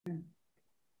All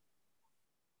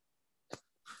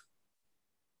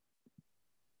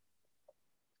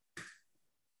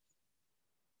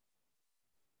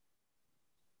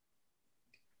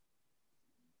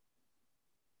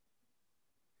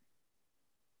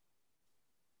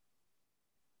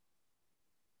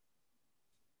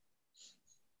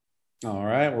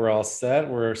right, we're all set.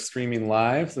 We're streaming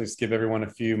live. So just give everyone a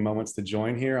few moments to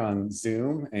join here on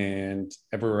Zoom and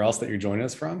everywhere else that you're joining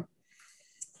us from.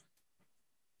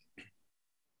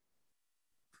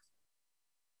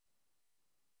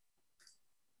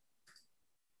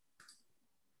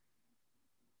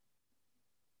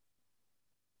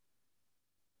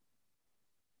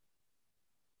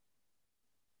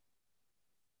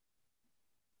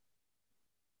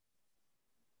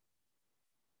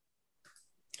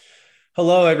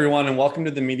 Hello, everyone, and welcome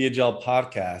to the Media Gel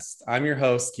podcast. I'm your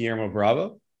host, Guillermo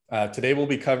Bravo. Today, we'll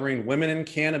be covering women in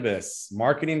cannabis,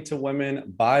 marketing to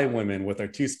women by women with our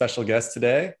two special guests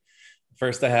today.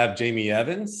 First, I have Jamie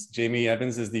Evans. Jamie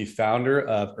Evans is the founder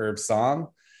of Herb Som,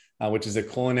 which is a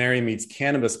culinary meets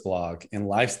cannabis blog and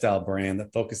lifestyle brand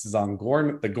that focuses on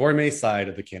the gourmet side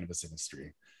of the cannabis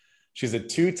industry. She's a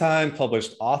two-time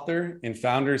published author and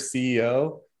founder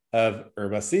CEO of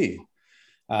Herb Som,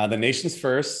 the nation's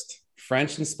first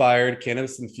French-inspired,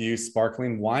 cannabis-infused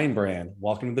sparkling wine brand.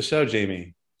 Welcome to the show,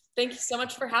 Jamie. Thank you so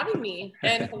much for having me.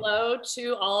 And hello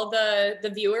to all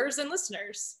the viewers and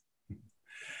listeners.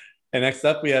 And next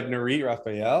up, we have Nurit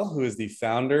Raphael, who is the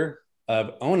founder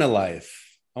of Ona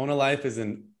Life. Ona Life is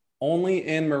an only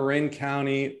in Marin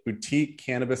County boutique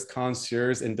cannabis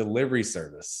concierge and delivery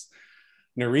service.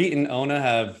 Nurit and Ona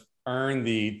have earned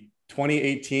the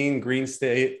 2018 Green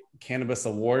State Cannabis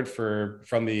Award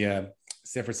from the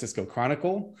San Francisco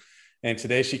Chronicle. And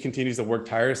today she continues to work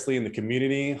tirelessly in the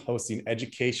community, hosting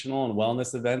educational and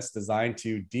wellness events designed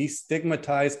to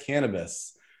destigmatize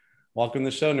cannabis. Welcome to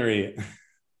the show, Nurit.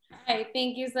 Hi,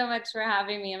 thank you so much for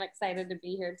having me. I'm excited to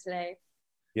be here today.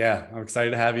 Yeah, I'm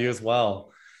excited to have you as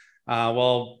well.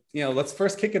 Let's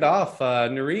first kick it off.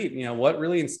 Nurit, what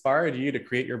really inspired you to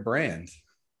create your brand?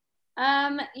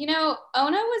 Ona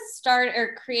was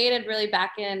created really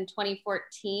back in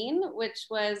 2014, which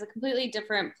was a completely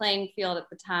different playing field at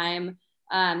the time.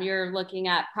 You're looking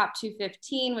at Prop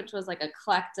 215, which was like a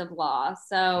collective law.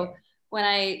 So when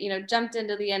I, jumped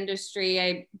into the industry,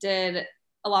 I did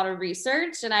a lot of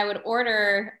research and I would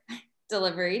order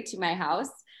delivery to my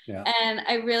house. Yeah. And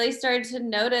I really started to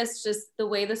notice just the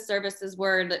way the services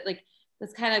were, like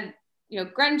this kind of,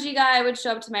 grungy guy would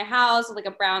show up to my house with like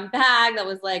a brown bag that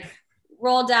was like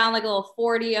rolled down like a little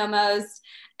 40 almost,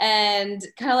 and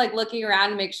kind of like looking around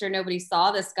to make sure nobody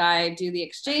saw this guy do the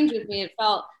exchange with me. It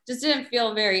didn't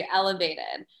feel very elevated.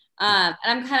 And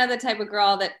I'm kind of the type of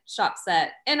girl that shops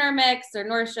at Intermix or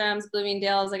Nordstrom's,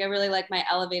 Bloomingdale's. Like I really like my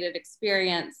elevated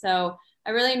experience. So I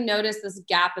really noticed this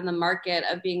gap in the market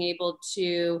of being able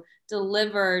to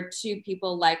deliver to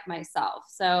people like myself.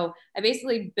 So I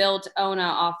basically built Ona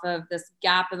off of this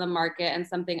gap in the market and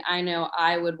something I know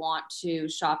I would want to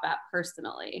shop at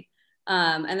personally.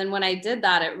 And then when I did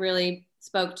that, it really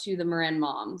spoke to the Marin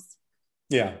moms.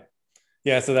 Yeah.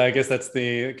 Yeah. So I guess that's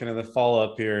the kind of the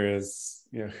follow-up here is,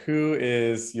 who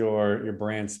is your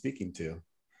brand speaking to?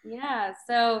 Yeah.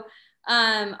 So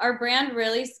our brand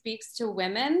really speaks to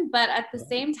women, but at the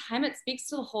same time, it speaks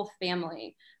to the whole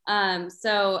family.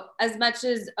 So as much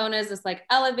as Ona is this like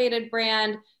elevated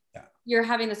brand, you're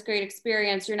having this great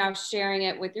experience, you're now sharing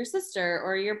it with your sister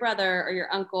or your brother or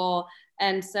your uncle.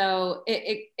 And so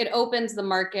it opens the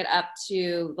market up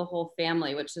to the whole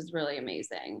family, which is really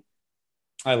amazing.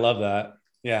 I love that.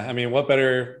 Yeah. I mean, what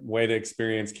better way to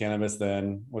experience cannabis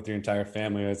than with your entire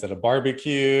family? Is it a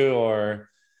barbecue or,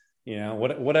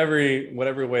 whatever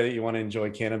way that you want to enjoy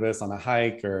cannabis, on a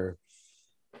hike or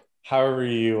however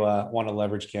you want to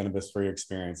leverage cannabis for your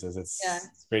experiences.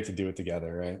 It's great to do it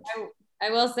together, right? I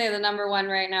will say the number one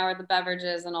right now are the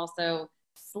beverages and also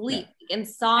sleep,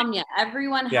 insomnia.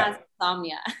 Everyone has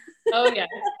insomnia. Oh yeah,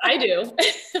 I do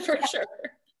for sure.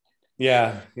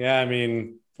 Yeah. I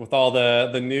mean, with all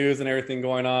the news and everything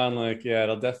going on,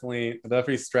 it'll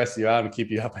definitely stress you out and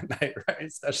keep you up at night, right?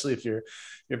 Especially if you're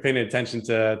paying attention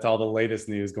to all the latest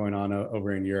news going on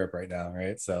over in Europe right now,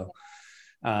 right? So,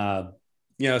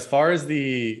 as far as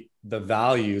the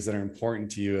values that are important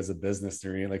to you as a business,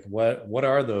 like what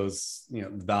are those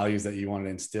values that you want to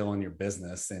instill in your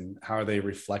business, and how are they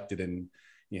reflected in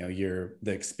the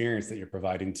experience that you're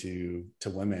providing to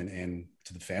women and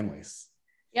to the families?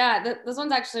 Yeah, this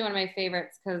one's actually one of my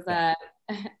favorites because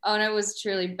Ona was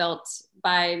truly built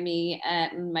by me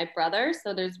and my brother.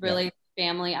 So there's really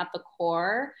family at the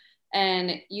core.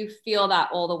 And you feel that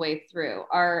all the way through.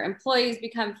 Our employees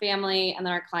become family, and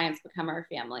then our clients become our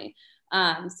family.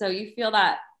 So you feel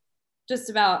that just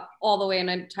about all the way in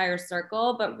an entire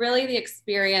circle. But really the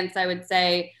experience, I would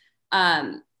say,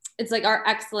 it's like our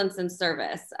excellence in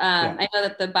service. I know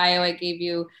that the bio I gave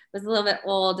you was a little bit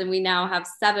old, and we now have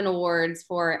 7 awards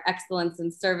for excellence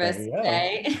in service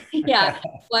today. Yeah,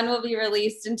 one will be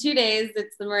released in 2 days.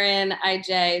 It's the Marin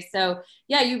IJ. So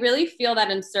yeah, you really feel that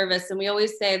in service. And we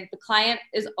always say the client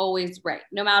is always right,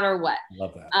 no matter what.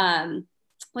 Love that.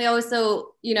 We always,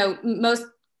 so, you know, most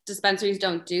dispensaries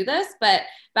don't do this, but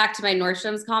back to my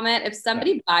Nordstrom's comment, if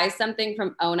somebody buys something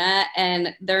from Ona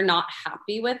and they're not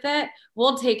happy with it,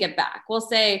 we'll take it back. We'll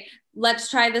say, let's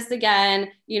try this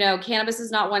again. You know, cannabis is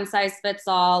not one size fits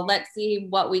all. Let's see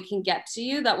what we can get to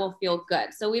you that will feel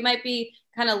good. So we might be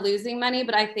kind of losing money,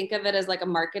 but I think of it as like a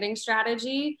marketing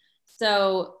strategy.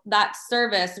 So that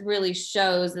service really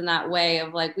shows in that way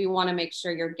of like, we want to make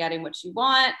sure you're getting what you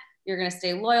want. You're going to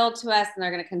stay loyal to us, and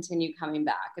they're going to continue coming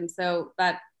back. And so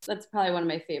that's probably one of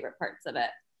my favorite parts of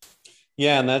it.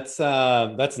 Yeah, and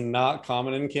that's not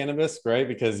common in cannabis, right?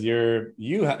 Because you're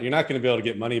not going to be able to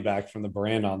get money back from the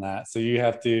brand on that. So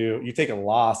you take a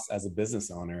loss as a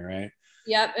business owner, right?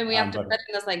 Yep, and we have to put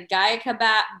in this like Geica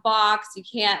box. You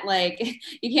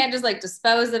can't just like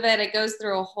dispose of it. It goes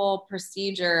through a whole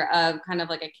procedure of kind of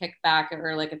like a kickback,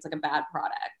 or like it's like a bad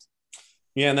product.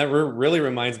 Yeah, and that really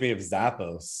reminds me of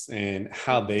Zappos and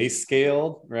how they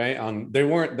scaled, right?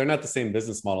 They're not the same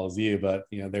business model as you, but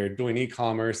you know, they're doing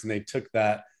e-commerce, and they took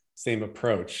that same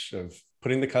approach of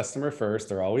putting the customer first.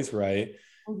 They're always right.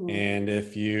 Mm-hmm. And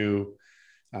if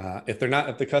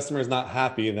the customer is not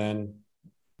happy, then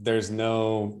there's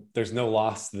no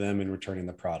loss to them in returning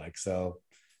the product. So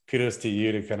kudos to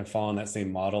you to kind of follow in that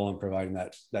same model and providing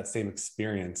that same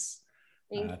experience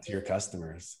to your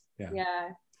customers.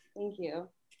 Yeah. Thank you.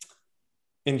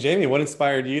 And Jamie, what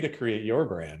inspired you to create your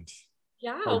brand?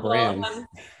 Yeah,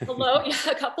 hello. Yeah,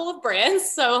 a couple of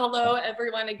brands. So hello,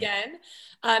 everyone again.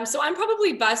 So I'm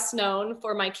probably best known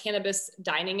for my cannabis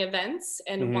dining events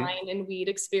and wine and weed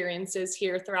experiences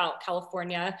here throughout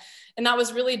California. And that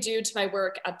was really due to my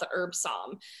work at the Herb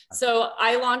Som. So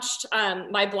I launched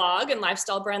my blog and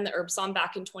lifestyle brand, the Herb Som,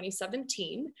 back in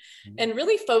 2017, and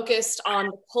really focused on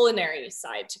the culinary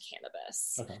side to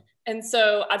cannabis. Okay. And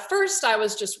so at first I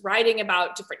was just writing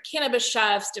about different cannabis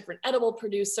chefs, different edible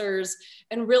producers,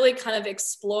 and really kind of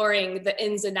exploring the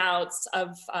ins and outs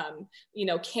of,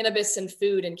 cannabis and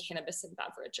food and cannabis and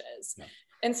beverages. Yeah.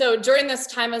 And so during this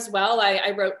time as well,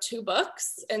 I wrote 2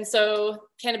 books. And so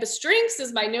Cannabis Drinks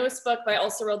is my newest book, but I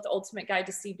also wrote The Ultimate Guide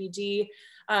to CBD.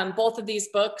 Both of these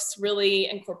books really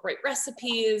incorporate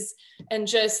recipes and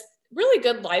just really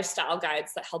good lifestyle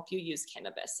guides that help you use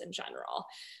cannabis in general.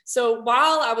 So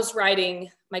while I was writing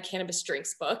my Cannabis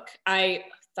Drinks book, I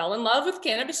fell in love with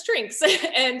cannabis drinks.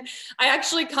 And I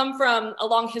actually come from a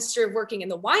long history of working in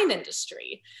the wine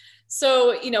industry.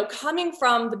 So, coming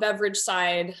from the beverage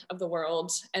side of the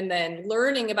world and then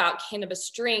learning about cannabis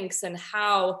drinks and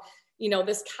how,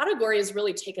 this category has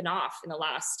really taken off in the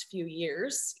last few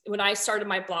years. When I started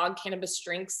my blog, cannabis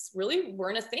drinks really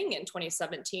weren't a thing in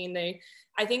 2017.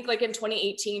 I think like in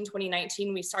 2018,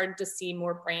 2019, we started to see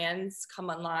more brands come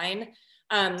online.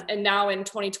 And now in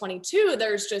 2022,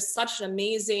 there's just such an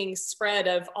amazing spread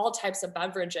of all types of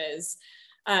beverages.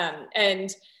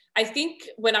 And I think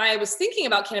when I was thinking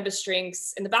about cannabis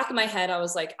drinks, in the back of my head, I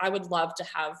was like, I would love to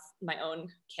have my own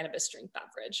cannabis drink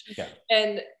beverage. Okay.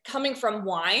 And coming from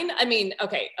wine,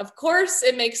 of course,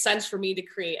 it makes sense for me to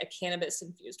create a cannabis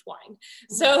infused wine.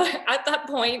 So at that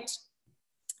point,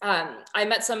 I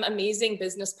met some amazing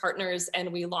business partners,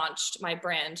 and we launched my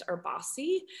brand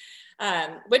Urbasi,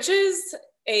 which is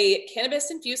a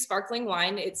cannabis infused sparkling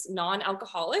wine. It's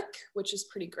non-alcoholic, which is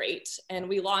pretty great. And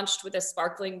we launched with a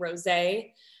sparkling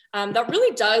rosé that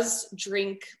really does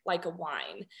drink like a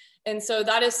wine. And so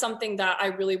that is something that I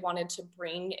really wanted to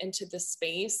bring into the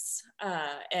space.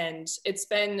 And it's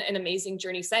been an amazing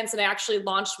journey since. And I actually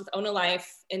launched with Ona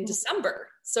Life in December.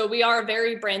 So we are a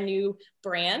very brand new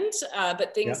brand,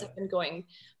 but things have been going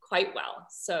quite well.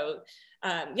 So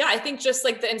I think just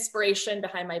like the inspiration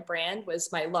behind my brand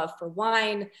was my love for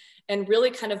wine and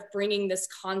really kind of bringing this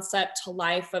concept to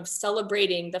life of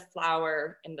celebrating the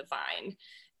flower and the vine.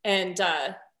 And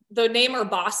the name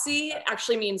Urbasi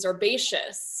actually means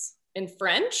herbaceous in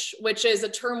French, which is a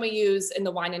term we use in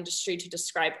the wine industry to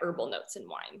describe herbal notes in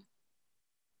wine.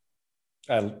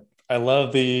 I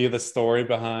love the story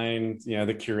behind,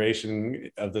 the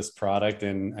curation of this product.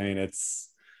 And I mean, it's,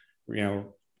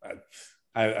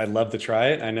 I'd love to try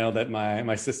it. I know that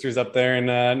my sisters up there in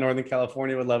Northern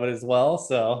California would love it as well.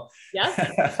 So yes,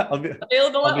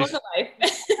 available all the life.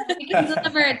 We can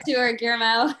deliver it to her,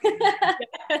 Guillermo.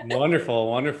 Wonderful,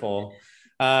 wonderful.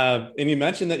 And you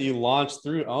mentioned that you launched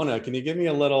through Ona. Can you give me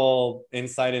a little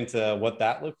insight into what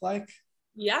that looked like?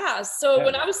 Yeah. So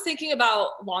when I was thinking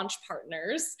about launch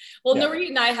partners, well, Nurit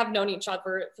and I have known each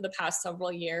other for the past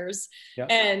several years.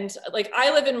 And like,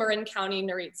 I live in Marin County,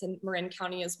 Nurit's in Marin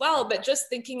County as well. But just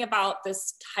thinking about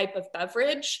this type of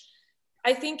beverage,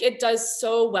 I think it does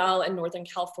so well in Northern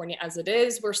California as it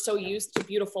is. We're so used to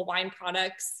beautiful wine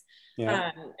products.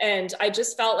 And I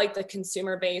just felt like the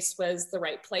consumer base was the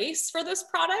right place for this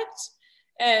product.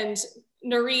 And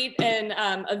Nurit and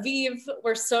Aviv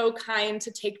were so kind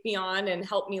to take me on and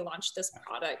help me launch this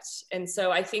product. And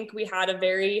so I think we had a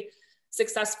very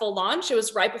successful launch. It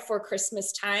was right before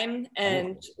Christmas time.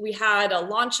 And we had a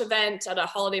launch event at a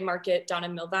holiday market down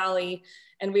in Mill Valley.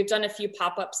 And we've done a few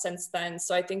pop-ups since then.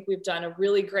 So I think we've done a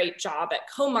really great job at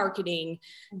co-marketing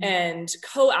and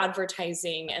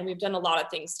co-advertising. And we've done a lot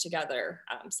of things together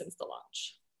since the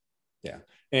launch. Yeah.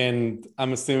 And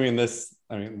I'm assuming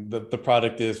the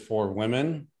product is for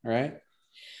women, right?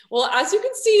 Well, as you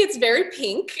can see, it's very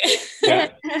pink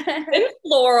and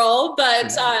floral,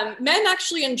 but men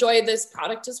actually enjoy this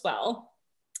product as well.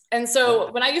 And so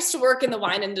when I used to work in the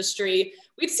wine industry,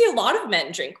 we'd see a lot of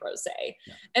men drink rosé.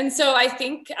 And so I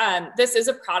think this is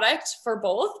a product for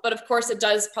both, but of course it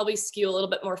does probably skew a little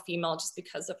bit more female just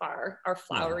because of our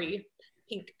flowery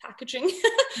pink packaging.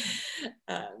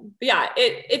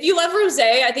 If you love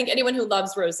rosé, I think anyone who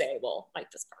loves rosé will like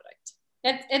this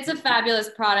product. It's a fabulous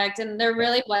product, and there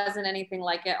really wasn't anything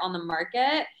like it on the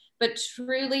market, but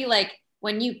truly, like,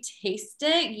 when you taste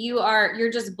it, you're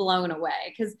just blown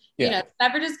away, because you know,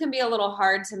 beverages can be a little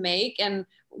hard to make, and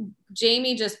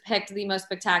Jamie just picked the most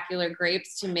spectacular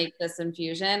grapes to make this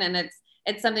infusion, and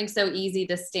it's something so easy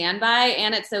to stand by,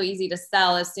 and it's so easy to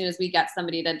sell as soon as we get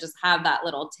somebody to just have that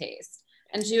little taste.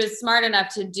 And she was smart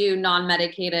enough to do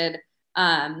non-medicated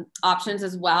options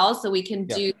as well, so we can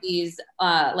do these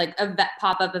like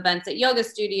pop-up events at yoga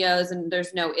studios, and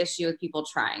there's no issue with people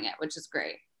trying it, which is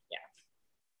great.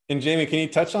 And Jamie, can you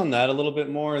touch on that a little bit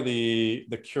more? The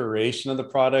curation of the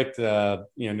product.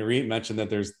 Nurit mentioned that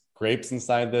there's grapes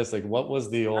inside this. Like, what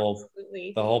was the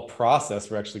whole process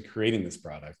for actually creating this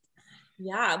product?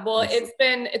 Yeah, well,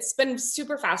 it's been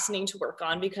super fascinating to work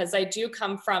on, because I do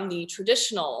come from the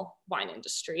traditional wine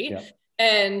industry.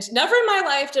 And never in my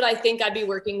life did I think I'd be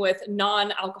working with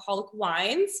non-alcoholic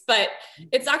wines, but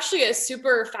it's actually a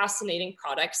super fascinating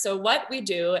product. So what we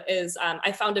do is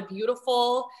I found a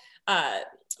beautiful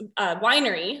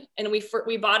winery, and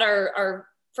we bought our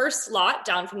first lot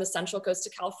down from the Central Coast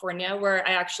of California, where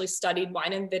I actually studied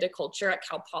wine and viticulture at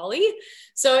Cal Poly.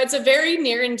 So it's a very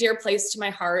near and dear place to my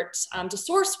heart to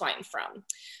source wine from.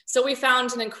 So we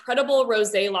found an incredible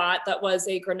rosé lot that was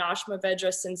a Grenache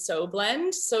Mourvedre Cinsault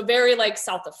blend. So very like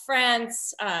south of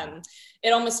France. It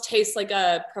almost tastes like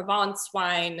a Provence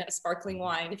wine, a sparkling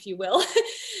wine, if you will.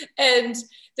 And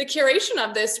the curation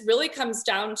of this really comes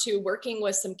down to working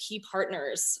with some key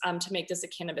partners to make this a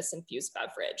cannabis-infused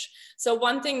beverage. So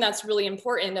one thing that's really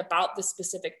important about this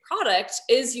specific product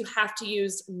is you have to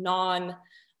use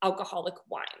non-alcoholic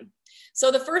wine. So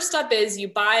the first step is you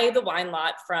buy the wine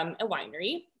lot from a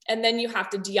winery, and then you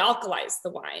have to dealkalize the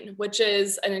wine, which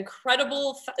is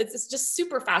it's just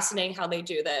super fascinating how they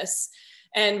do this.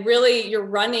 And really, you're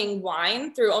running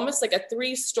wine through almost like a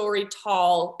 3-story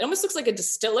tall, it almost looks like a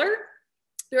distiller.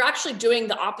 You're actually doing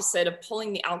the opposite of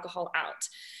pulling the alcohol out.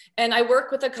 And I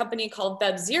work with a company called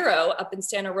Bev Zero up in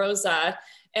Santa Rosa,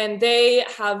 and they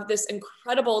have this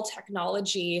incredible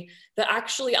technology that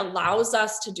actually allows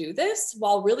us to do this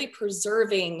while really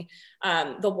preserving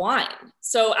the wine.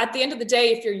 So at the end of the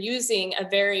day, if you're using a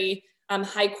very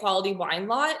high quality wine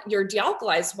lot, your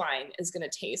dealkalized wine is going to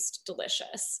taste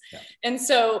delicious. And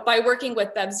so by working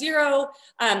with Bev Zero,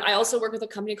 I also work with a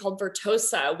company called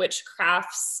Vertosa, which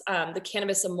crafts the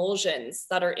cannabis emulsions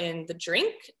that are in the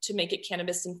drink to make it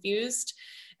cannabis infused.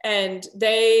 And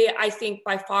they, I think,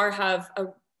 by far have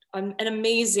an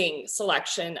amazing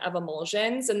selection of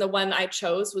emulsions. And the one I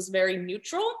chose was very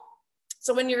neutral.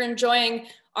 So when you're enjoying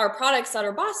our products at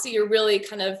Urbasi, you're really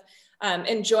kind of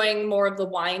enjoying more of the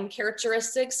wine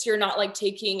characteristics. You're not like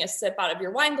taking a sip out of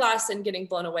your wine glass and getting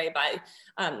blown away by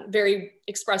very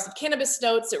expressive cannabis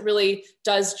notes. It really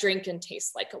does drink and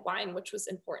taste like a wine, which was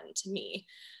important to me.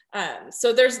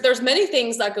 So there's many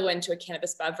things that go into a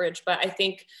cannabis beverage, but I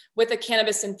think with a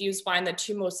cannabis infused wine, the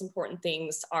two most important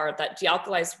things are that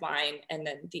dealkalized wine and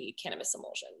then the cannabis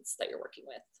emulsions that you're working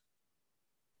with.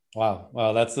 Wow.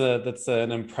 Well, that's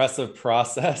an impressive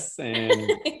process,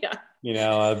 and Yeah. you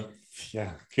know,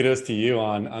 yeah, kudos to you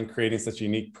on creating such a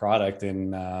unique product,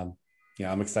 and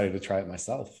yeah, I'm excited to try it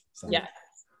myself. So, Yeah.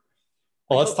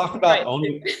 well, let's talk about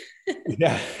owning.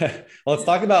 Yeah, well, let's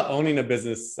talk about owning a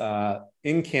business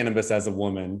in cannabis as a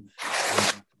woman.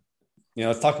 You know,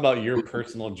 let's talk about your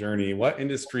personal journey. What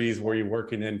industries were you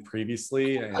working in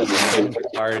previously, and what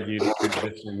inspired you to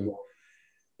transition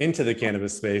into the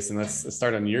cannabis space? And let's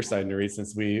start on your side, Nurit,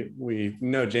 since we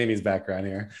know Jamie's background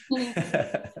here.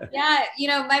 Yeah,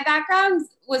 my background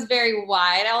was very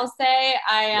wide, I'll say.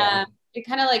 It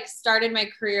kind of like started my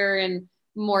career in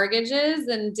mortgages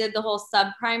and did the whole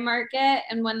subprime market.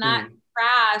 And when that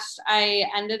crashed, I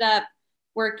ended up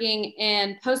working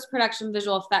in post-production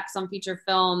visual effects on feature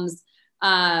films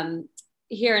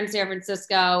here in San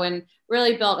Francisco, and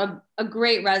really built a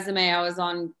great resume. I was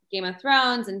on Game of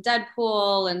Thrones and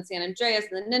Deadpool and San Andreas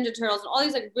and the Ninja Turtles and all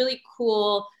these like really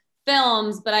cool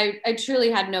films, but I truly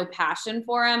had no passion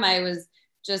for them. I was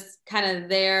just kind of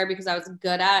there because I was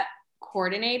good at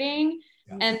coordinating.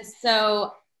 Yeah. And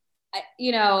so,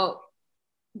 in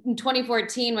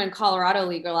 2014, when Colorado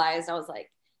legalized, I was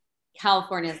like,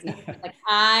 California's next. Like,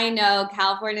 I know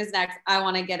California's next. I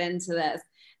want to get into this.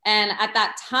 And at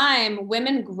that time,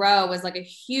 Women Grow was like a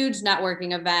huge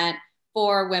networking event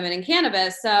for women in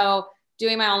cannabis. So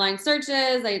doing my online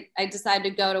searches, I decided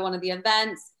to go to one of the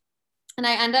events, and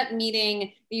I end up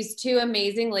meeting these two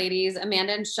amazing ladies,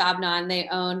 Amanda and Shabna, and they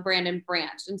own Brandon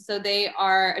Branch. And so they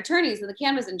are attorneys in the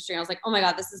cannabis industry. And I was like, oh my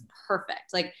God, this is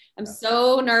perfect. Like, I'm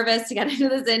so nervous to get into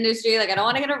this industry. Like, I don't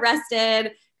want to get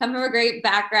arrested, come from a great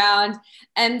background.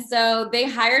 And so they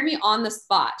hired me on the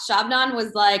spot. Shabnan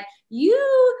was like,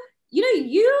 you kind of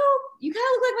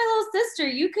look like my little sister.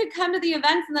 You could come to the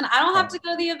events and then I don't have to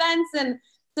go to the events. And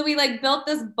so we like built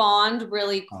this bond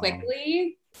really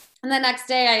quickly. And the next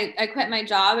day I quit my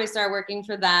job. I started working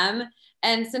for them.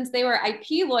 And since they were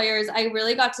IP lawyers, I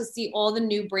really got to see all the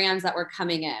new brands that were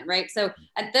coming in, right? So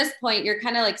at this point, you're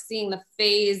kind of like seeing the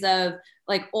phase of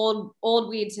like old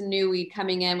weed to new weed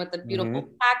coming in with the beautiful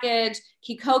package.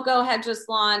 Kikoko had just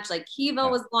launched, like Kiva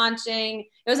was launching.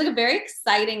 It was like a very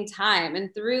exciting time.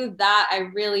 And through that, I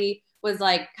really was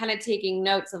like kind of taking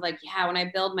notes of like, yeah, when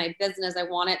I build my business, I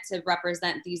want it to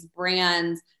represent these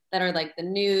brands that are like the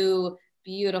new,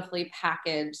 beautifully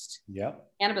packaged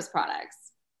cannabis products.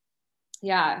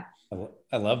 Yeah.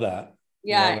 I love that.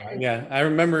 Yeah. Yeah. I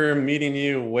remember meeting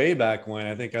you way back when,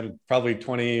 I think probably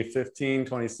 2015,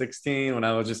 2016, when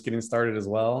I was just getting started as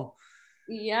well.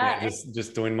 Yeah.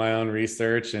 Just doing my own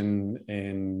research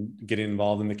and getting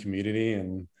involved in the community.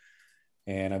 And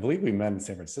I believe we met in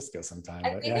San Francisco sometime.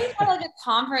 I think we had like a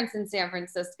conference in San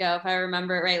Francisco, if I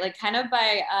remember it right, like kind of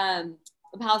by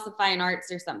the House of Fine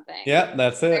Arts or something. Yeah,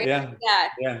 that's it. Right?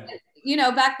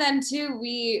 Yeah. Back then too,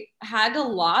 we had to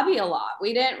lobby a lot.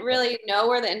 We didn't really know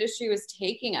where the industry was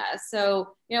taking us. So,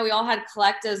 we all had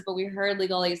collectives, but we heard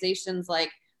legalizations like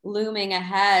looming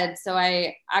ahead. So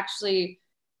I actually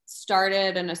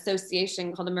started an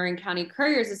association called the Marin County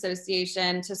Couriers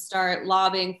Association to start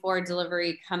lobbying for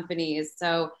delivery companies.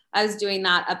 So I was doing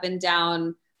that up and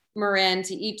down Marin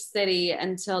to each city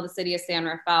until the city of San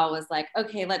Rafael was like,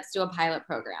 okay, let's do a pilot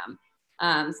program.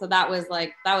 So that was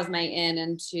my in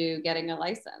into getting a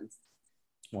license.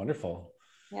 Wonderful.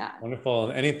 Yeah.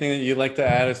 Wonderful. Anything that you'd like to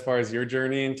add as far as your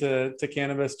journey into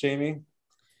cannabis, Jamie?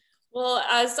 Well,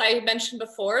 as I mentioned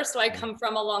before, so I come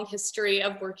from a long history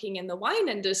of working in the wine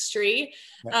industry,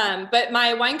 but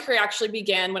my wine career actually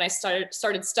began when I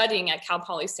started studying at Cal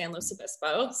Poly San Luis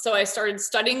Obispo. So I started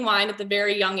studying wine at the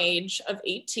very young age of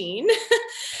 18.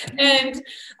 And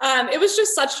it was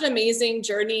just such an amazing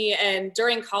journey. And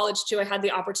during college too, I had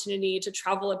the opportunity to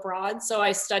travel abroad. So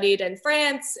I studied in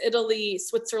France, Italy,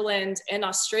 Switzerland, and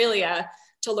Australia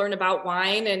to learn about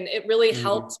wine. And it really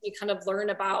helped me kind of learn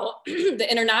about the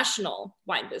international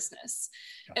wine business.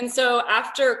 And so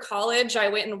after college, I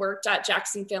went and worked at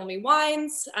Jackson Family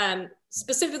Wines,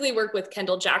 specifically worked with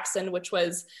Kendall Jackson, which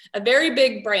was a very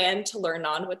big brand to learn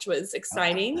on, which was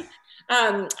exciting.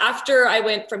 After I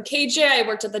went from KJ, I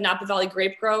worked at the Napa Valley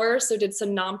Grape Grower, so did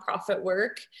some nonprofit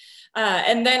work.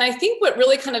 And then I think what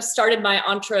really kind of started my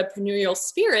entrepreneurial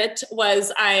spirit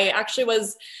was I actually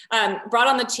was brought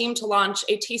on the team to launch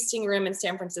a tasting room in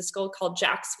San Francisco called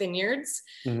Jack's Vineyards.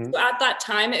 So at that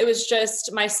time, it was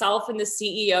just myself and the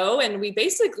CEO, and we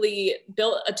basically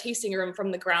built a tasting room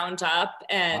from the ground up.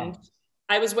 And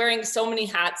I was wearing so many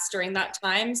hats during that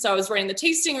time. So I was running the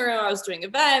tasting room, I was doing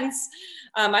events,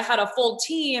 I had a full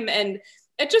team, and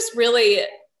it just really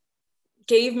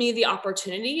gave me the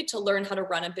opportunity to learn how to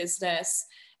run a business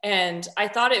And I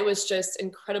thought it was just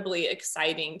incredibly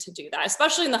exciting to do that,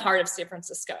 especially in the heart of San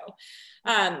Francisco.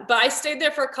 But I stayed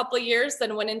there for a couple of years,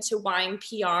 then went into wine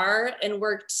PR and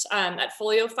worked at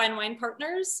Folio Fine Wine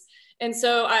Partners. And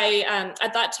so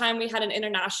at that time, we had an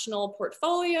international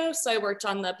portfolio. So I worked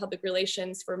on the public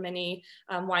relations for many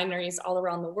wineries all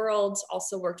around the world,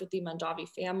 also worked with the Mondavi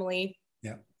family.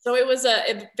 Yeah. So it was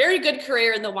a very good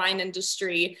career in the wine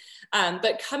industry.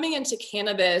 But coming into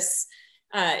cannabis,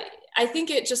 I think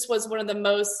it just was one of the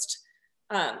most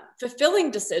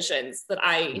fulfilling decisions that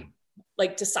I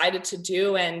decided to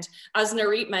do. And as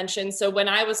Nurit mentioned, so when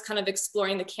I was kind of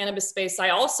exploring the cannabis space, I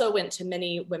also went to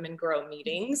many Women Grow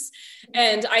meetings.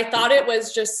 And I thought it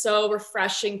was just so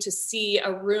refreshing to see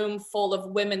a room full of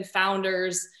women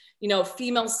founders,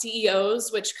 female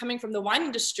CEOs, which coming from the wine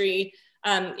industry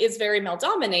is very male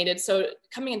dominated. So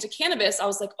coming into cannabis, I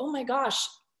was like, oh my gosh,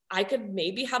 I could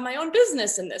maybe have my own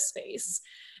business in this space.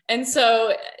 And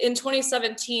so in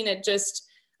 2017, it just,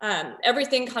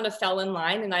 everything kind of fell in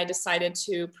line, and I decided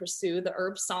to pursue the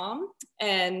herb som.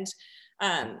 And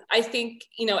I think,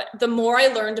 the more I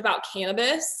learned about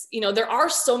cannabis, there are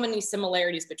so many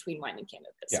similarities between wine and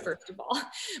cannabis, first of all,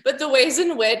 but the ways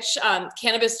in which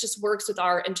cannabis just works with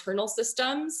our internal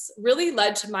systems really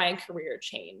led to my career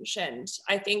change. And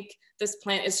I think this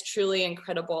plant is truly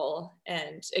incredible,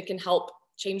 and it can help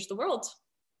change the world.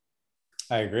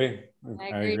 I agree. I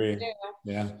agree. Too.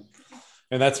 Yeah.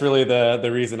 And that's really the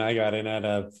reason I got in.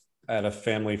 I had a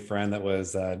family friend that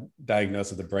was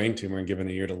diagnosed with a brain tumor and given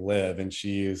a year to live. And she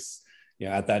used,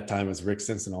 at that time it was Rick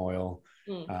Simpson oil,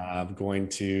 going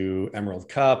to Emerald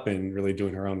Cup and really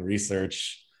doing her own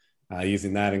research,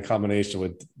 using that in combination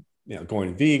with,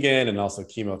 going vegan and also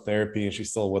chemotherapy. And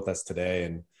she's still with us today,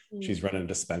 and she's running a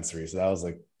dispensary. So that was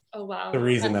oh, wow. the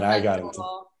reason that I got into.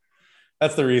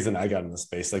 That's the reason I got in the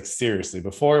space. Like, seriously,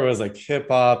 before it was like hip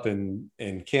hop and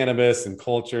cannabis and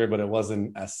culture, but it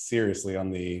wasn't as seriously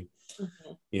on the,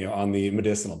 on the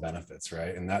medicinal benefits.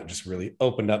 Right. And that just really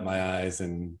opened up my eyes,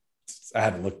 and I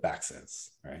haven't looked back since.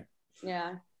 Right.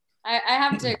 Yeah. I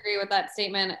have to agree with that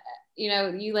statement.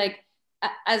 You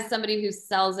as somebody who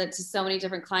sells it to so many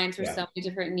different clients for so many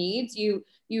different needs, you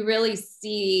really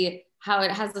see how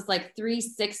it has this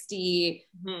 360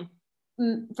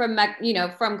 from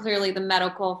clearly the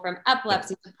medical, from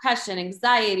epilepsy, depression,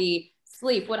 anxiety,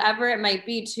 sleep, whatever it might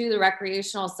be, to the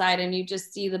recreational side. And you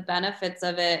just see the benefits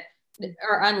of it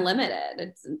are unlimited.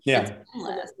 It's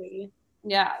endless.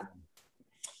 Yeah.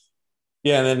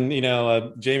 Yeah. And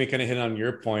then, Jamie kind of hit on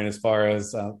your point as far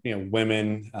as,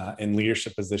 women in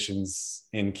leadership positions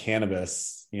in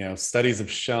cannabis. Studies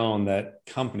have shown that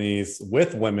companies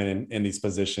with women in these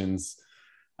positions,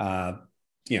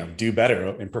 do better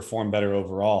and perform better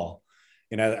overall.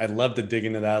 And I'd love to dig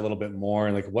into that a little bit more.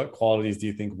 And what qualities do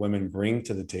you think women bring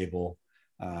to the table,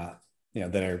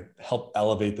 that help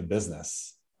elevate the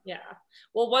business? Yeah.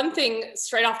 Well, one thing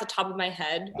straight off the top of my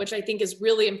head, which I think is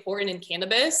really important in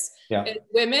cannabis, is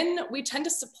women, we tend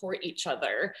to support each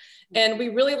other, and we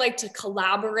really like to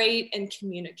collaborate and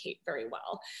communicate very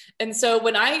well. And so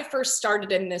when I first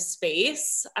started in this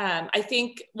space, I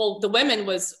think, the women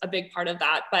was a big part of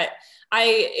that, but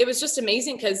it was just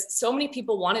amazing because so many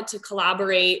people wanted to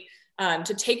collaborate,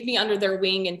 to take me under their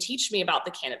wing and teach me about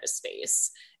the cannabis space.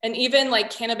 And even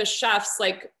cannabis chefs,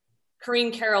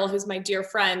 Corinne Carroll, who's my dear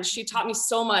friend, she taught me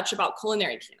so much about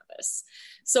culinary cannabis.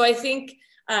 So I think,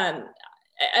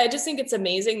 I just think it's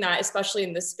amazing that, especially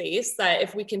in this space, that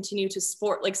if we continue to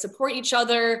support each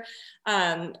other,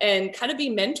 and kind of be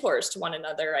mentors to one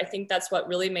another, I think that's what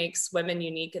really makes women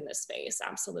unique in this space.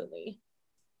 Absolutely.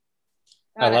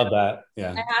 I love that.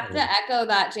 Yeah. I have to echo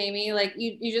that, Jamie.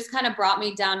 You just kind of brought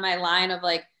me down my line of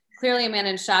clearly Amanda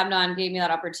and Shabnan gave me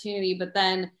that opportunity, but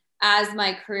then as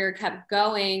my career kept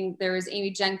going, there was Amy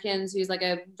Jenkins, who's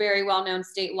a very well-known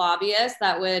state lobbyist,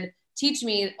 that would teach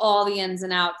me all the ins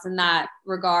and outs in that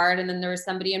regard. And then there was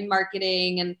somebody in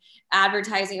marketing and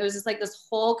advertising. It was just this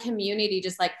whole community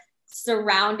just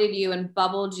surrounded you and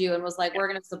bubbled you and was we're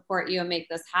going to support you and make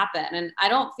this happen. And I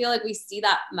don't feel we see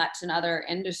that much in other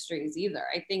industries either.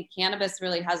 I think cannabis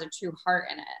really has a true heart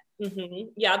in it. Mm-hmm.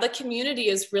 Yeah, the community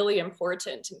is really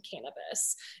important in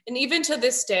cannabis. And even to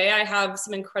this day, I have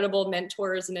some incredible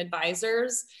mentors and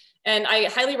advisors. And I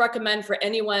highly recommend for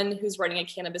anyone who's running a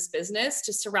cannabis business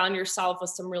to surround yourself with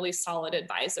some really solid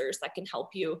advisors that can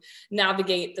help you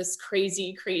navigate this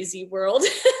crazy, crazy world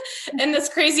and this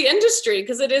crazy industry,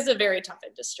 because it is a very tough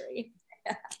industry.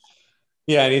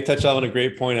 Yeah, and you touched on a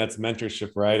great point. That's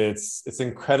mentorship, right? It's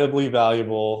incredibly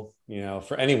valuable,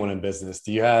 for anyone in business.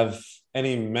 Do you have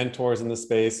any mentors in the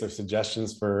space or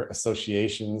suggestions for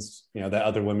associations, that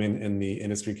other women in the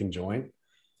industry can join?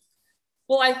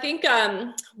 Well, I think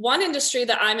one industry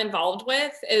that I'm involved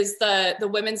with is the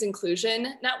Women's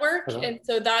Inclusion Network. Uh-huh. And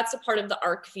so that's a part of the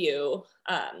ArcView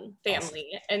family.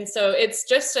 Awesome. And so it's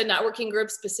just a networking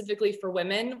group specifically for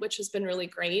women, which has been really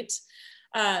great.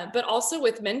 But also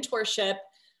with mentorship,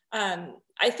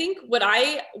 I think what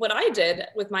I did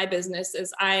with my business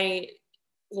is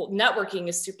networking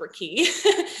is super key,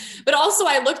 but also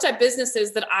I looked at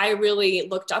businesses that I really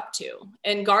looked up to.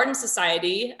 And Garden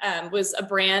Society was a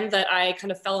brand that I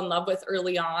kind of fell in love with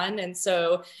early on. And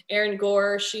so Erin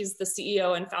Gore, she's the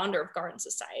CEO and founder of Garden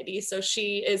Society. So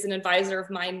she is an advisor of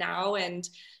mine now, and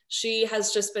she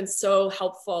has just been so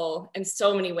helpful in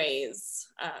so many ways.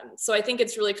 So I think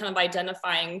it's really kind of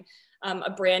identifying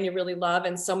a brand you really love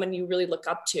and someone you really look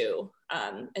up to,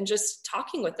 and just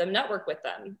talking with them, network with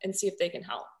them, and see if they can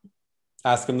help.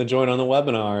 Ask them to join on the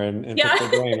webinar and pick their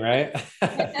brain, right?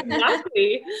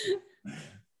 Exactly.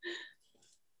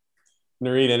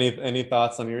 Nurit, any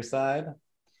thoughts on your side?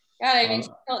 God, I mean, she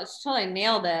totally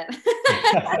nailed it.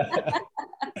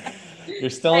 You're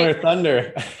still in her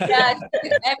thunder. Yeah,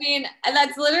 I mean,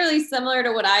 that's literally similar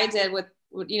to what I did with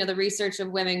the research of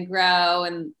Women Grow,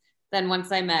 and then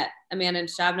once I met Amanda and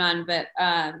Shabnan. But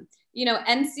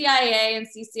NCIA and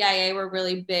CCIA were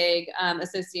really big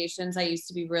associations I used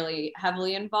to be really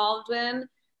heavily involved in.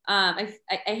 I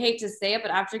hate to say it,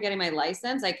 but after getting my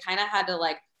license, I kind of had to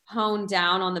like hone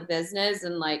down on the business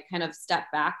and like kind of step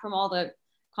back from all the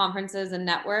conferences and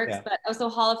networks. Yeah. But also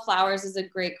Hall of Flowers is a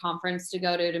great conference to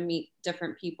go to meet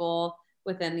different people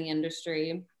within the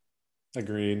industry.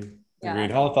 Agreed.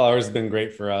 Hall of Flowers has been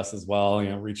great for us as well,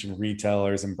 reaching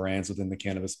retailers and brands within the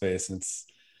cannabis space. And it's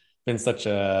been such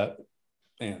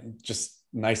just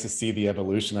nice to see the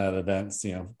evolution of events,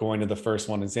 going to the first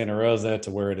one in Santa Rosa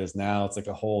to where it is now. It's like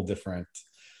a whole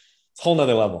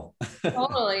nother level.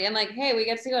 Totally. And like, hey, we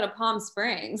get to go to Palm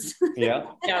Springs. Yeah.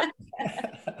 Yeah.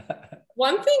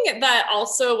 One thing that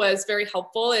also was very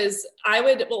helpful is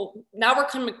now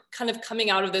we're kind of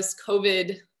coming out of this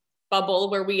COVID bubble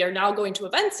where we are now going to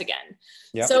events again.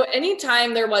 Yep. So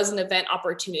anytime there was an event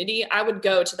opportunity, I would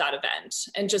go to that event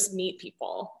and just meet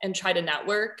people and try to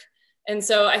network. And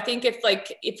so I think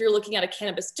if you're looking at a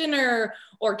cannabis dinner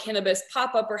or cannabis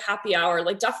pop-up or happy hour,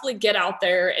 like definitely get out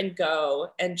there and go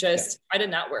and just try to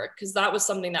network, because that was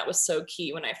something that was so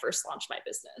key when I first launched my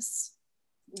business.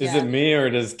 Is it me, or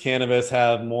does cannabis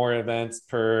have more events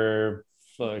per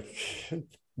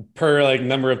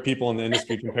number of people in the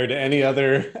industry compared to any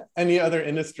other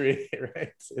industry,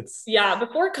 right?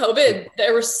 Before COVID,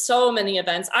 there were so many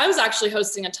events. I was actually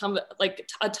hosting a ton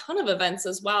of events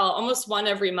as well, almost one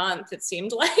every month, it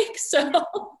seemed like. So,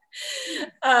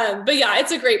 but yeah,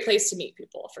 it's a great place to meet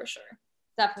people for sure.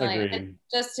 Definitely. And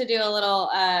just to do a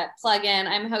little plug in,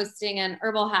 I'm hosting an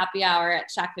herbal happy hour at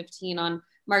Shack 15 on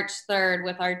March 3rd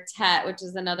with our Tet, which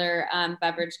is another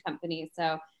beverage company.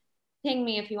 So ping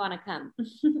me if you want to come.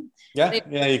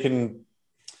 You can.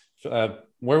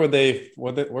 Where would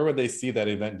they see that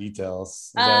event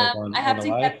details? I have to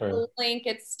get the link.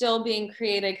 It's still being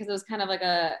created because it was kind of like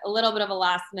a little bit of a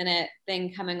last minute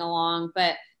thing coming along.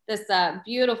 But this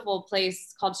beautiful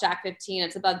place called Shack 15,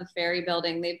 it's above the Ferry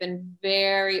Building. They've been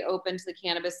very open to the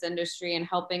cannabis industry and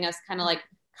helping us kind of like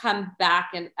come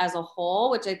back and as a whole,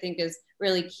 which I think is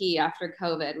really key after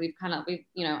COVID. We've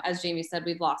as Jamie said,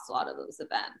 we've lost a lot of those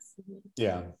events.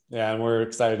 Yeah. And we're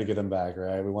excited to get them back,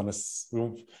 right?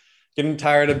 We're getting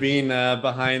tired of being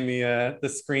behind the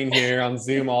screen here on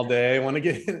Zoom all day. I want to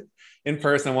get in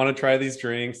person. I want to try these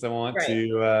drinks. I want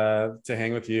to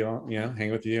hang with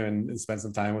you, and spend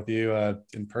some time with you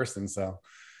in person. So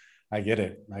I get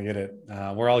it.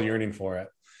 We're all yearning for it.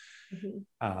 Mm-hmm.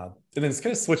 And then it's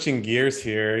kind of switching gears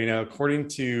here, according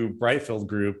to Brightfield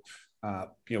Group,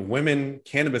 women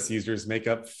cannabis users make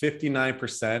up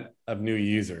 59% of new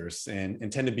users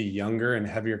and tend to be younger and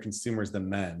heavier consumers than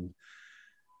men.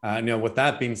 With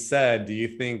that being said, do you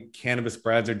think cannabis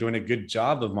brands are doing a good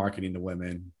job of marketing to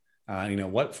women?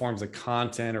 What forms of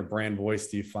content or brand voice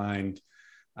do you find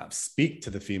speak to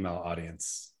the female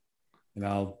audience? And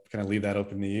I'll kind of leave that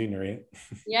open to you, Nurit.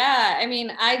 Yeah, I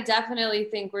mean, I definitely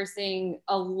think we're seeing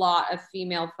a lot of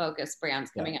female-focused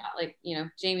brands coming out. Like,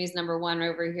 Jamie's number one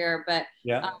over here. But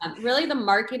really the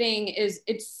marketing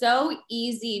it's so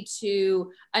easy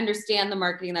to understand the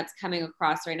marketing that's coming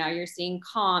across right now. You're seeing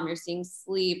Calm, you're seeing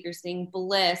Sleep, you're seeing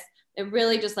Bliss. It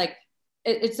really just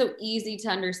it's so easy to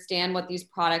understand what these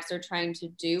products are trying to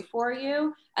do for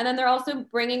you. And then they're also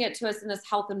bringing it to us in this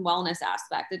health and wellness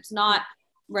aspect. It's not...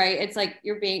 right. It's like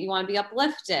you want to be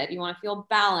uplifted. You want to feel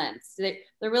balanced.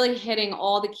 They're really hitting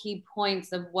all the key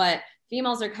points of what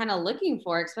females are kind of looking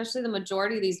for, especially the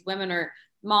majority of these women are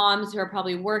moms who are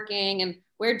probably working, and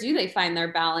where do they find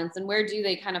their balance, and where do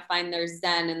they kind of find their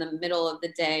zen in the middle of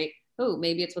the day? Oh,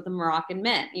 maybe it's with a Moroccan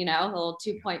mint, a little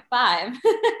 2.5,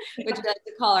 which we like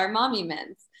to call our mommy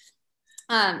mints.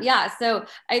 So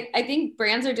I think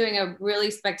brands are doing a really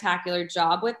spectacular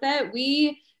job with it.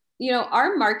 We,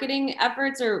 our marketing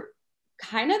efforts are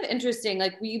kind of interesting.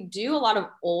 Like, we do a lot of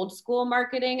old school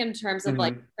marketing in terms of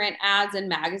like print ads and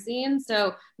magazines.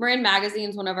 So Marin Magazine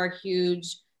is one of our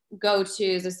huge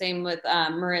go-tos, the same with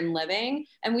Marin Living.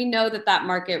 And we know that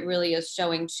market really is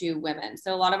showing to women.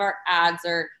 So a lot of our ads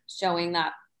are showing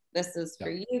that this is for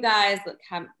you guys. Look,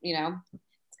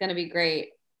 it's going to be great.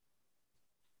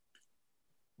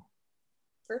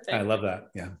 Perfect. I love that.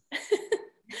 Yeah.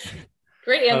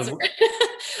 Great answer.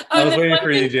 I was waiting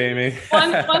for you, Jamie.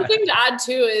 one thing to add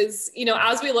too is,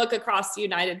 as we look across the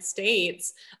United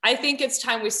States, I think it's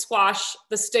time we squash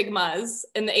the stigmas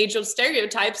and the age-old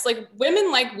stereotypes. Like,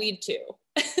 women like weed too.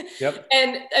 Yep.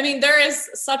 And I mean, there is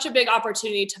such a big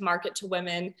opportunity to market to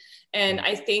women. And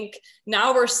I think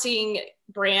now we're seeing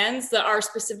brands that are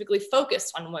specifically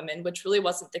focused on women, which really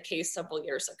wasn't the case several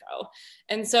years ago.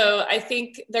 And so I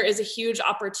think there is a huge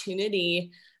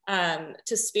opportunity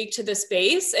to speak to this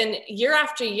space. And year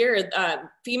after year,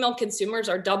 female consumers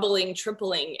are doubling,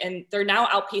 tripling, and they're now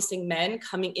outpacing men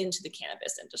coming into the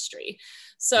cannabis industry.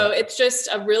 So it's just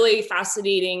a really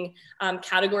fascinating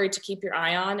category to keep your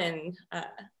eye on. And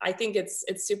I think it's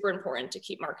super important to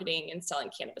keep marketing and selling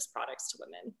cannabis products to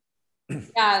women.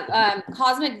 Yeah,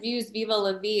 Cosmic Views Viva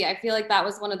La Vie. I feel like that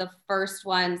was one of the first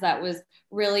ones that was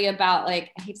really about,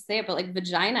 like, I hate to say it, but like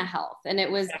vagina health. And it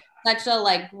was such a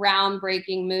like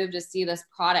groundbreaking move to see this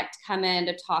product come in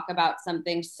to talk about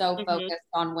something so focused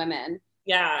on women.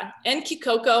 Yeah. And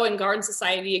Kikoko and Garden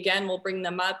Society, again, we'll bring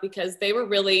them up because they were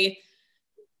really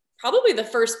probably the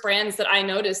first brands that I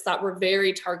noticed that were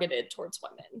very targeted towards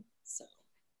women. So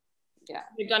yeah,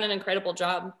 they've done an incredible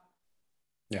job.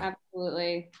 Yeah.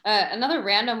 Absolutely. Another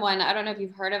random one, I don't know if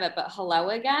you've heard of it, but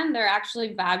Hello Again, they're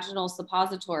actually vaginal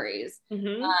suppositories,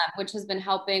 which has been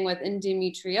helping with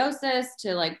endometriosis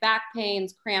to like back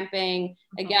pains, cramping,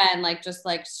 again, like just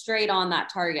like straight on that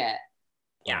target.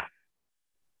 Yeah.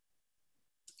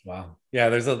 Wow. Yeah.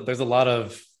 There's a lot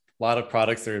of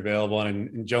products that are available,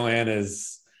 and Joanne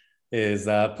is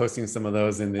posting some of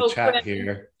those in the chat Quim.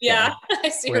 here. Yeah. I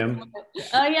see her.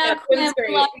 Oh yeah, Quim.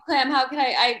 Love Quim. How could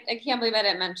I can't believe I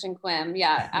didn't mention Quim.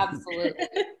 Yeah, absolutely.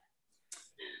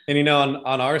 And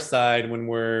on our side, when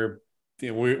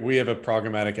we have a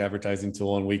programmatic advertising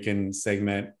tool, and we can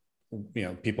segment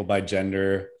people by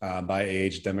gender, by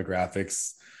age,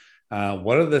 demographics.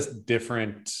 What are the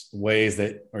different ways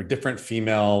or different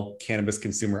female cannabis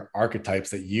consumer archetypes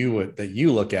that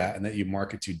you look at and that you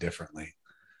market to differently?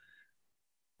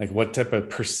 Like, what type of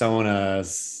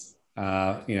personas,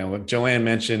 what Joanne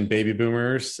mentioned, baby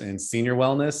boomers and senior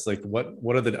wellness, like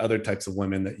what are the other types of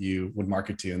women that you would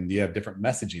market to, and do you have different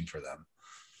messaging for them?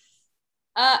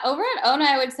 Over at Ona,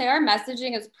 I would say our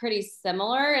messaging is pretty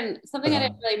similar, and something I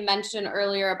didn't really mention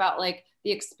earlier about like the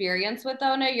experience with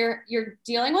Ona, you're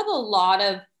dealing with a lot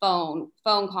of phone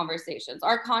conversations.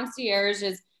 Our concierge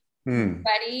is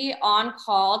ready on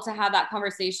call to have that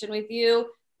conversation with you,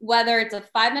 whether it's a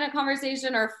 5-minute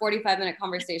conversation or a 45-minute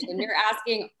conversation. You're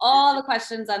asking all the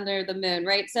questions under the moon,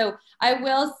 right? So I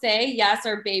will say, yes,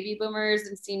 our baby boomers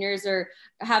and seniors are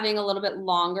having a little bit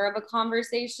longer of a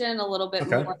conversation, a little bit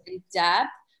more in depth,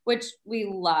 which we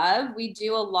love. We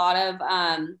do a lot of,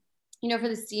 for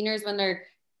the seniors, when they're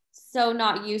so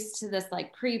not used to this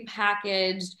like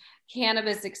pre-packaged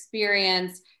cannabis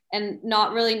experience and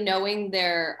not really knowing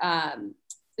their,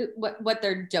 what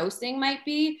their dosing might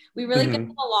be, we really get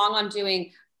them along on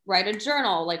doing, write a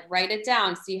journal, like write it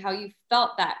down, see how you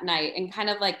felt that night, and kind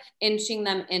of like inching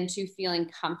them into feeling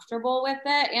comfortable with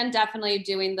it, and definitely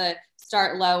doing the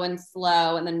start low and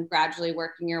slow and then gradually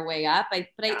working your way up. I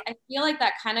feel like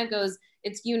that kind of goes,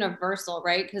 it's universal,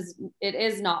 right? Because it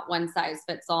is not one size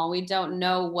fits all. We don't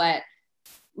know what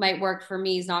might work for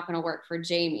me is not going to work for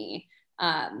Jamie.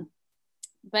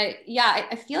 But yeah,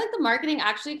 I feel like the marketing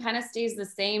actually kind of stays the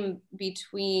same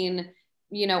between,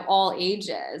 all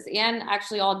ages and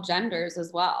actually all genders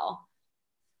as well.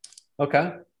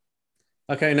 Okay.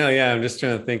 No, yeah. I'm just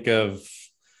trying to think of,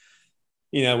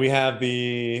 we have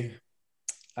the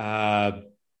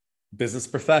business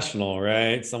professional,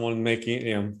 right? Someone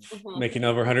making, making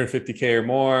over 150K or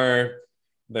more.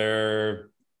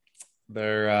 They're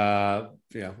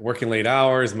working late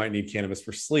hours, might need cannabis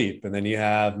for sleep. And then you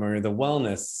have the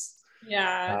wellness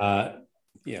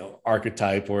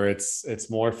archetype, where it's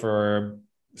more for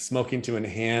smoking to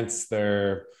enhance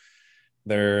their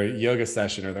their yoga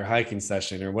session or their hiking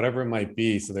session or whatever it might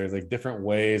be. So there's like different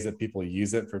ways that people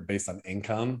use it for based on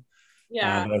income.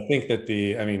 Yeah. But I think that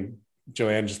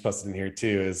Joanne just posted in here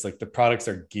too, is like the products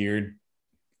are geared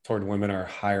toward women are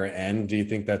higher end. Do you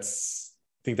think that's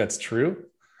true?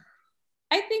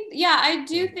 I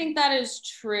do think that is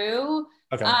true.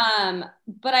 Okay.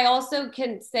 But I also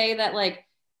can say that like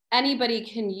anybody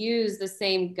can use the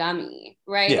same gummy,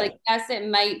 right? Yeah. Like, yes, it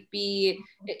might be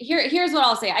here's what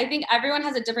I'll say. I think everyone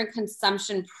has a different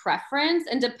consumption preference,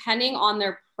 and depending on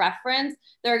their preference,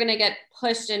 they're going to get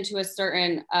pushed into a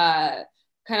certain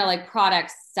kind of like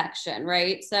product section,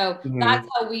 right? So that's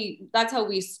how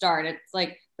we start. It's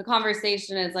like the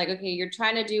conversation is like, okay, you're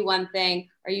trying to do one thing.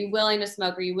 Are you willing to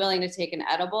smoke? Are you willing to take an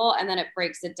edible? And then it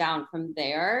breaks it down from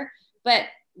there. But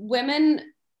women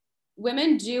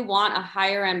do want a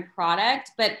higher end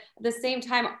product, but at the same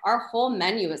time, our whole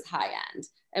menu is high end,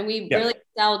 and we really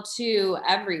sell to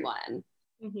everyone.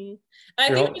 Mm-hmm.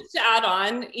 And I think just to add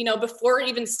on, before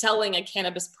even selling a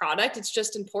cannabis product, it's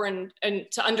just important and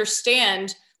to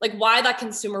understand like why that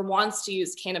consumer wants to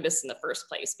use cannabis in the first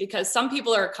place, because some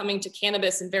people are coming to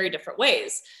cannabis in very different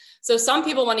ways. So some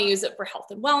people want to use it for health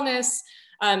and wellness.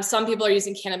 Some people are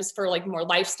using cannabis for like more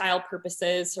lifestyle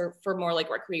purposes or for more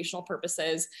like recreational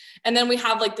purposes. And then we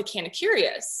have like the canna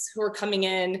curious who are coming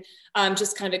in,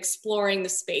 just kind of exploring the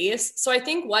space. So I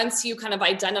think once you kind of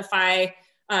identify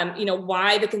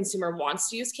why the consumer wants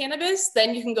to use cannabis,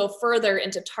 then you can go further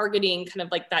into targeting kind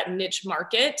of like that niche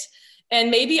market and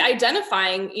maybe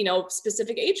identifying,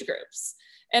 specific age groups.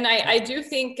 And I do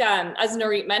think, as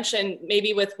Nurit mentioned,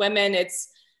 maybe with women, it's,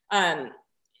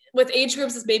 with age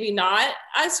groups is maybe not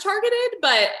as targeted,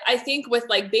 but I think with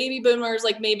like baby boomers,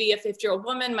 like maybe a 50-year-old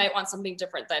woman might want something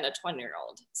different than a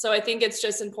 20-year-old. So I think it's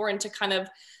just important to kind of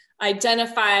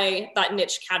identify that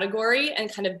niche category and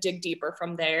kind of dig deeper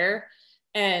from there.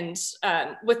 And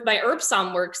with my herb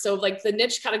som work, so like the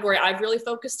niche category I've really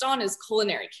focused on is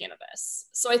culinary cannabis.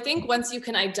 So I think once you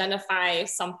can identify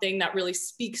something that really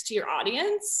speaks to your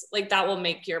audience, like that will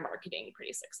make your marketing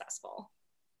pretty successful.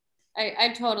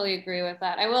 I totally agree with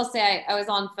that. I will say I was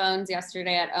on phones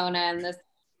yesterday at Ona, and this,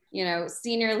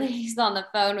 senior lady's on the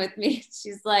phone with me.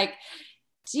 She's like,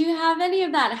 do you have any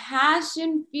of that hash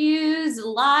infused,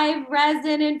 live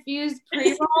resin infused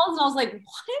pre-rolls? And I was like,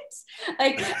 what?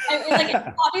 It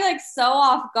caught me like so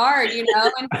off guard,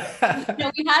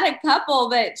 And we had a couple,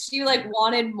 but she like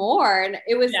wanted more. And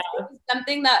it was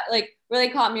something that like really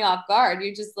caught me off guard.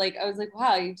 You just like, I was like,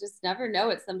 wow, you just never know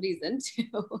what somebody's into.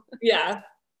 Yeah.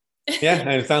 Yeah, and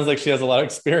it sounds like she has a lot of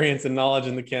experience and knowledge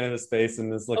in the cannabis space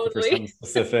and is looking for something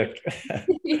specific.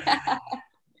 Yeah.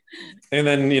 And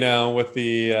then, with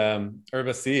the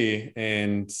Herba C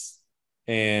and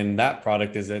that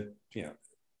product, is it,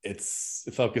 it's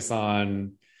focused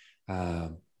on,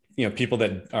 people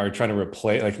that are trying to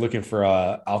replace, like looking for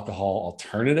a alcohol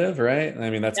alternative, right?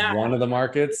 I mean, that's one of the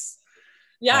markets.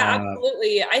 Yeah,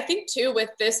 absolutely. I think too,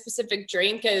 with this specific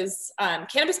drink is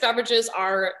cannabis beverages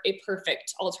are a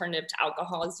perfect alternative to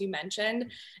alcohol, as you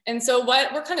mentioned. And so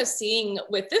what we're kind of seeing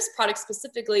with this product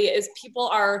specifically is people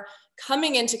are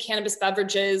coming into cannabis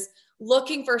beverages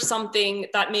looking for something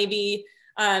that maybe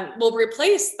will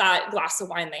replace that glass of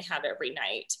wine they have every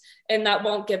night, and that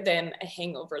won't give them a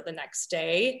hangover the next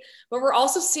day. But we're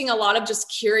also seeing a lot of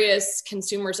just curious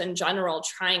consumers in general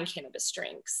trying cannabis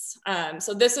drinks.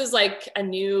 So this is like a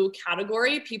new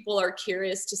category. People are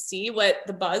curious to see what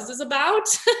the buzz is about.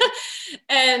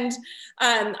 And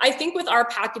I think with our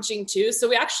packaging too, so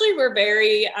we actually were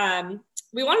very,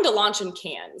 we wanted to launch in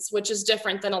cans, which is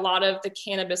different than a lot of the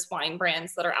cannabis wine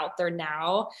brands that are out there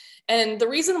now. And the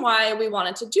reason why we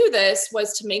wanted to do this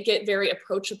was to make it very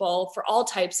approachable for all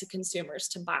types of consumers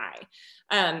to buy.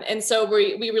 And so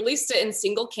we released it in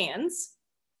single cans.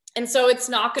 And so it's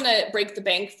not going to break the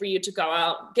bank for you to go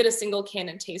out, get a single can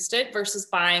and taste it versus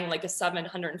buying like a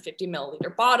 750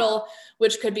 milliliter bottle,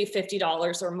 which could be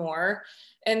 $50 or more.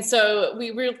 And so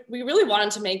we really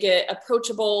wanted to make it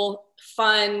approachable,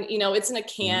 fun. It's in a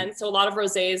can. So a lot of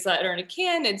rosés that are in a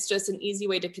can, it's just an easy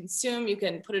way to consume. You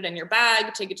can put it in your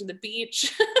bag, take it to the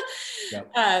beach.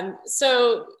 Yep.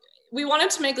 So we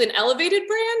wanted to make an elevated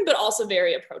brand, but also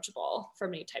very approachable for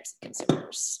many types of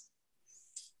consumers.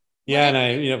 Yeah.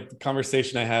 And the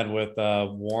conversation I had with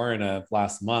Warren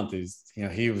last month is,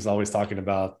 he was always talking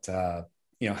about,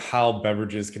 how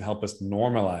beverages can help us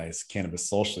normalize cannabis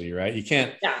socially, right? You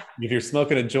can't, if you're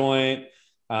smoking a joint,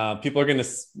 people are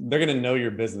they're going to know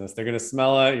your business. They're going to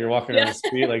smell it. You're walking around the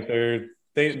street, like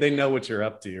they know what you're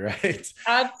up to, right?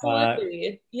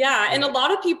 Absolutely. And a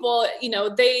lot of people,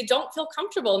 they don't feel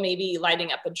comfortable maybe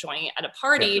lighting up a joint at a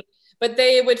party, but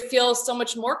they would feel so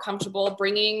much more comfortable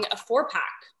bringing a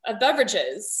 4-pack of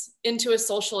beverages into a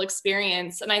social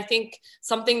experience. And I think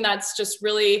something that's just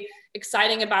really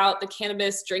exciting about the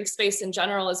cannabis drink space in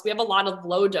general is we have a lot of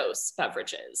low dose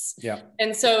beverages. Yeah.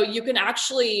 And so you can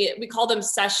actually, we call them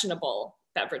sessionable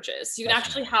beverages. You can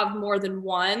actually have more than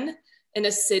one in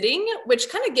a sitting, which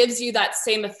kind of gives you that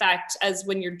same effect as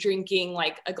when you're drinking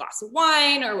like a glass of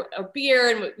wine or a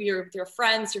beer and with your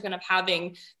friends, you're kind of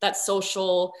having that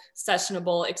social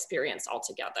sessionable experience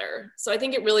altogether. So I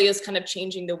think it really is kind of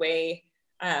changing the way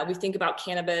we think about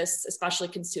cannabis, especially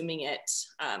consuming it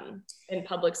in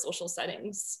public social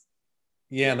settings.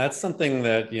 Yeah, that's something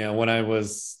that, when I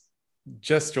was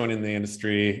just joining the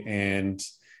industry and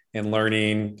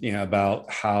learning,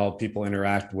 about how people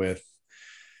interact with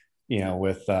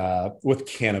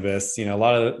cannabis,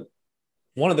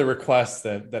 one of the requests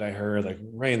that I heard like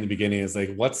right in the beginning is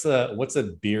like, what's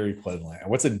a beer equivalent?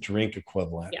 What's a drink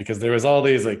equivalent? Yeah. Because there was all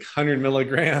these like 100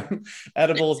 milligram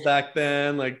edibles back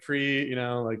then, like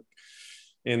like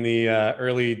in the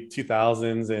early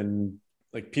 2000s, and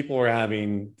like people were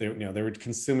having, they were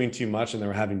consuming too much and they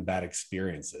were having bad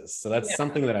experiences. So that's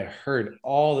something that I heard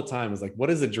all the time is like, what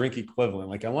is a drink equivalent?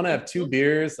 Like I want to have 2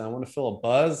 beers, I want to feel a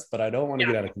buzz, but I don't want to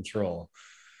get out of control.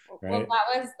 Right? Well,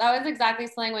 that was exactly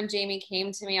something when Jamie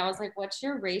came to me, I was like, what's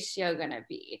your ratio going to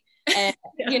be? And,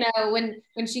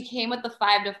 when she came with the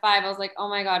 5 to 5, I was like, oh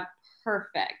my God,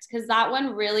 perfect. Cause that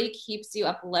one really keeps you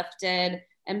uplifted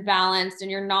and balanced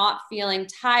and you're not feeling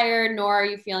tired, nor are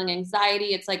you feeling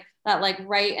anxiety. It's like that, like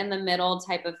right in the middle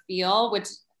type of feel, which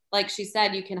like she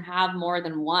said, you can have more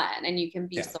than one and you can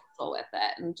be social with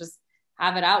it and just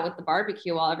have it out with the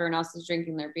barbecue while everyone else is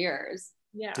drinking their beers.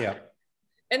 Yeah.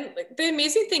 And the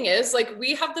amazing thing is like,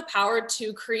 we have the power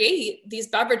to create these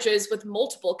beverages with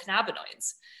multiple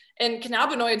cannabinoids. And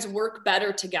cannabinoids work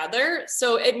better together.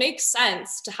 So it makes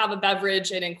sense to have a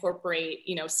beverage and incorporate,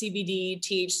 CBD,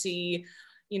 THC,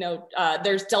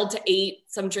 there's Delta-8,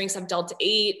 some drinks have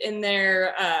Delta-8 in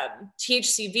there,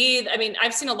 THCV. I mean,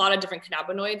 I've seen a lot of different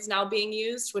cannabinoids now being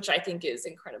used, which I think is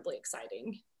incredibly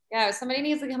exciting. Yeah, somebody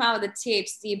needs to come out with a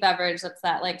THC beverage that's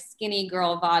that like skinny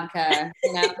girl vodka,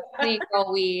 skinny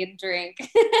girl weed drink.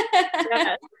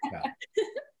 Yeah.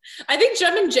 I think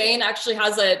Gem and Jane actually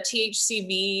has a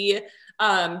THCV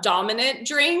dominant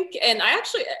drink, and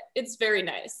it's very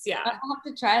nice. Yeah, I'll have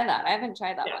to try that. I haven't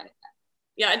tried that one yet.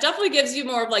 Yeah, it definitely gives you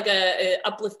more of like a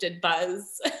uplifted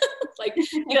buzz, like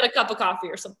you got a cup of coffee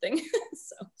or something.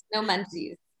 So no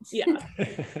munchies. Yeah.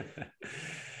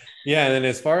 Yeah, and then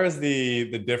as far as the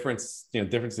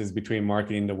differences between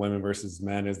marketing to women versus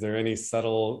men, is there any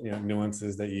subtle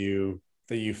nuances that you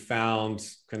found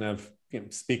kind of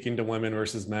speaking to women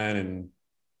versus men, and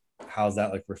how's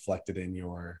that like reflected in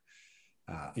your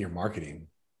marketing?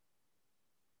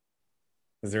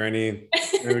 Is there any?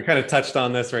 We kind of touched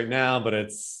on this right now, but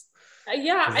it's I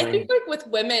think like with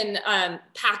women,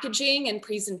 packaging and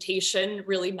presentation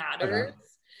really matters. Okay.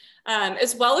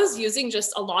 As well as using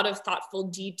just a lot of thoughtful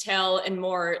detail and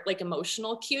more like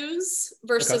emotional cues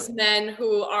versus men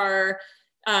who are,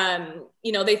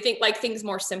 they think like things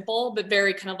more simple, but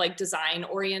very kind of like design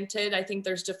oriented. I think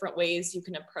there's different ways you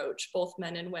can approach both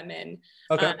men and women.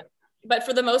 Okay. But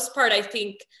for the most part, I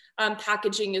think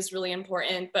packaging is really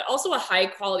important, but also a high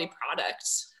quality product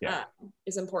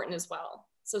is important as well.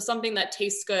 So something that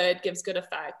tastes good, gives good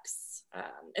effects,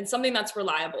 and something that's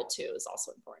reliable too is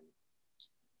also important.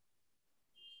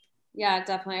 Yeah,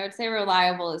 definitely. I would say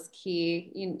reliable is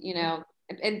key.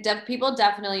 People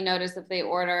definitely notice if they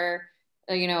order,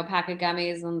 a pack of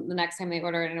gummies and the next time they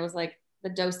order it and it was like the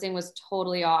dosing was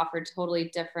totally off or totally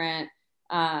different.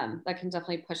 That can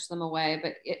definitely push them away.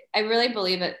 But I really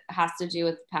believe it has to do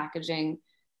with packaging.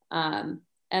 And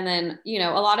then,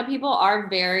 a lot of people are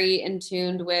very in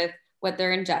tune with what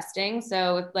they're ingesting.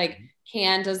 So if like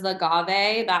canned as the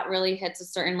agave, that really hits a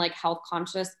certain like health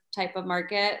conscious type of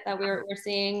market that we're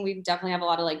seeing. We definitely have a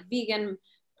lot of like vegan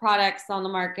products on the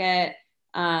market.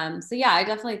 So yeah, I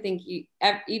definitely think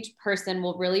each person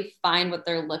will really find what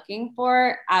they're looking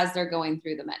for as they're going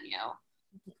through the menu.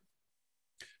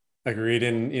 Agreed.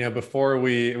 And, before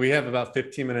we have about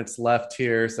 15 minutes left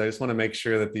here. So I just want to make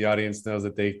sure that the audience knows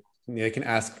that they can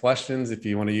ask questions if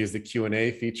you want to use the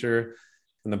Q&A feature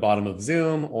in the bottom of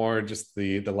Zoom or just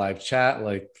the live chat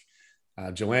like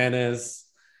Joanne is.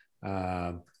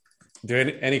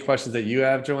 Any questions that you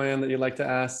have, Joanne, that you'd like to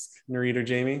ask Nurit or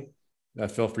Jamie?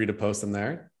 Feel free to post them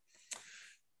there.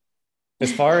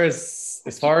 As far as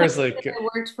like, I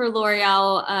worked for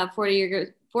L'Oreal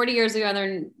 40 years ago,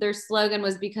 and their slogan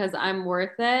was "Because I'm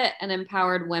worth it" and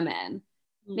empowered women.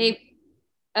 Maybe.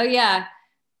 Oh yeah,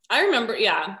 I remember.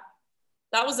 Yeah.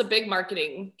 That was a big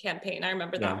marketing campaign. I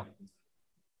remember that one.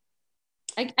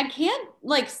 I can't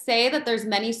like say that there's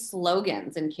many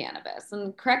slogans in cannabis,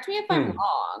 and correct me if I'm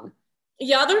wrong.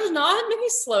 Yeah, there's not many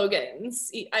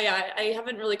slogans. I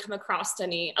haven't really come across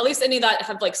any, at least any that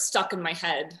have like stuck in my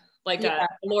head, like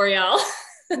L'Oreal.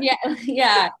 Yeah.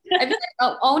 I feel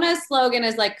like Ona's slogan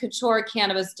is like couture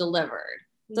cannabis delivered.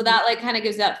 So that like kind of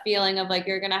gives that feeling of like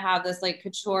you're gonna have this like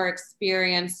couture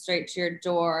experience straight to your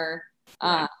door.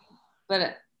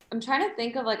 But I'm trying to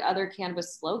think of like other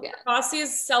cannabis slogans.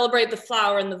 Bossy's celebrate the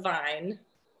flower and the vine.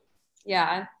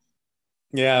 Yeah.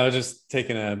 Yeah, I was just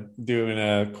doing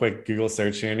a quick Google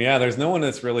search here, and there's no one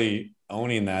that's really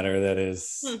owning that, or that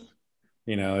is,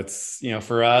 it's,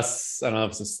 for us, I don't know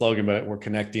if it's a slogan, but we're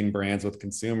connecting brands with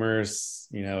consumers.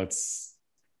 It's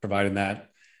providing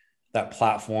that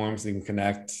platform so you can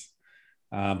connect.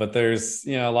 But there's,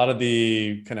 a lot of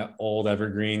the kind of old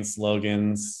evergreen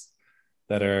slogans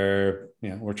that are,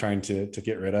 we're trying to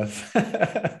get rid of.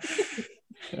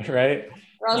 Right.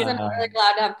 We're also not really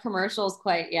allowed to have commercials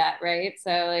quite yet, right? So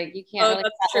like you can't really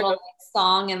put that little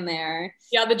song in there.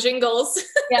 Yeah, the jingles.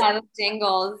 Yeah, the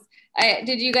jingles.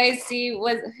 Did you guys see, who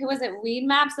was it, Weed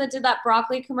Maps that did that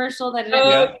broccoli commercial that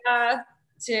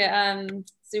to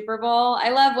Super Bowl? I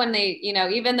love when they,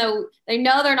 even though they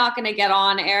know they're not going to get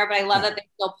on air, but I love that they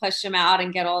still push them out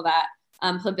and get all that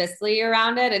publicity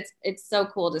around it. It's so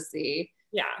cool to see.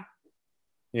 Yeah.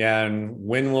 Yeah, and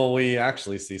when will we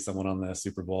actually see someone on the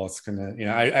Super Bowl? It's gonna,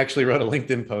 I actually wrote a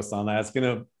LinkedIn post on that. It's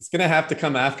gonna have to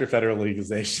come after federal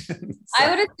legalization. So, I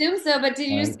would assume so, but did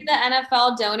you see the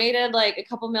NFL donated like a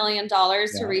couple $1 million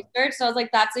to research? So I was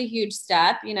like, that's a huge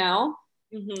step, And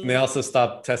they also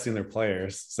stopped testing their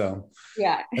players, so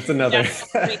that's another.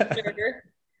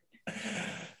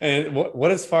 And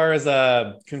what as far as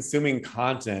consuming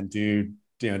content, do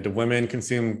women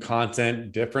consume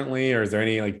content differently, or is there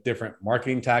any like different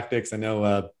marketing tactics? I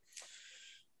know,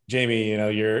 Jamie,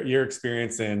 your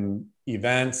experience in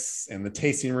events and the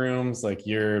tasting rooms, like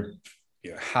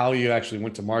how you actually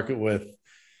went to market with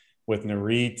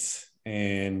Nurit,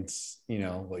 and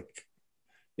like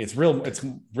it's real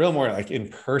more like in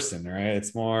person, right?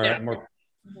 It's more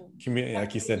community,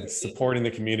 like you said, supporting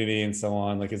the community and so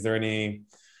on. Like, is there any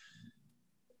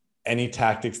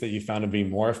tactics that you found to be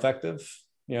more effective,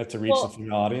 to reach the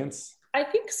female audience? I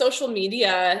think social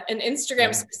media and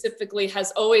Instagram specifically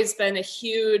has always been a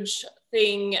huge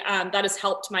thing that has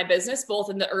helped my business, both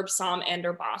in the Herb Somm and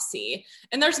Bossy.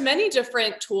 And there's many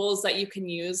different tools that you can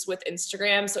use with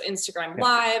Instagram. So Instagram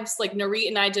lives, like Nurit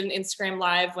and I did an Instagram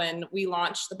live when we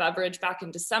launched the beverage back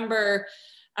in December.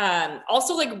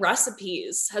 Also like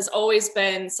recipes has always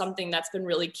been something that's been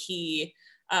really key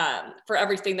for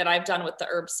everything that I've done with the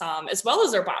Herb Somm, as well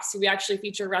as our Bossy. We actually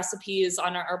feature recipes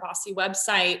on our Bossy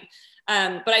website.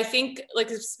 But I think like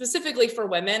specifically for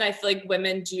women, I feel like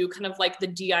women do kind of like the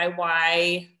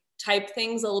DIY type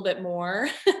things a little bit more.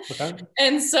 Okay.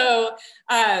 And so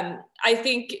I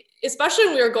think, especially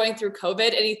when we were going through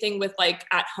COVID, anything with like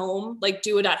at home, like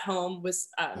do it at home was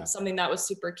something that was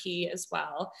super key as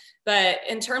well. But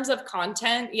in terms of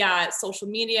content, social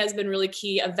media has been really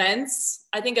key. Events,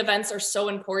 I think events are so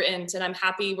important, and I'm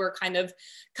happy we're kind of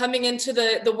coming into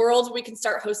the world where we can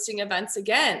start hosting events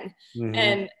again. Mm-hmm.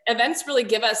 And events really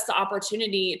give us the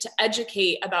opportunity to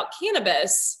educate about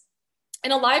cannabis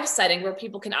in a live setting where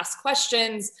people can ask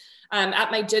questions.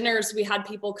 At my dinners, we had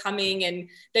people coming and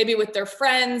they'd be with their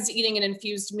friends eating an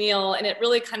infused meal. And it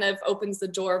really kind of opens the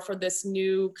door for this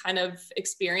new kind of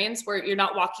experience where you're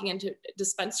not walking into a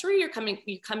dispensary, you're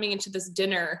coming into this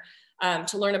dinner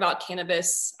to learn about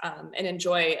cannabis and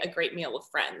enjoy a great meal with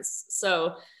friends.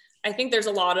 So I think there's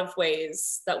a lot of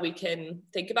ways that we can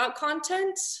think about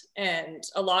content and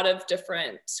a lot of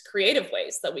different creative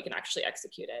ways that we can actually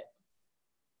execute it.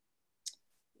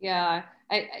 Yeah,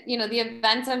 the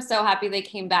events, I'm so happy they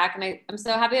came back, and I'm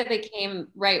so happy that they came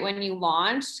right when you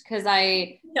launched, because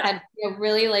I had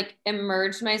really like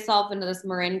immersed myself into this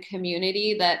Marin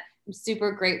community that I'm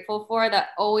super grateful for, that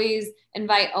always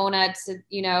invite Ona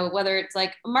to, whether it's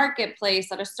like a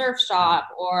marketplace at a surf shop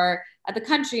or at the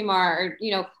Country Mart,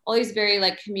 or, all these very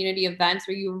like community events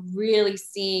where you're really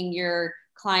seeing your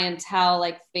clientele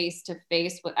like face to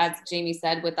face, as Jamie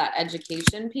said, with that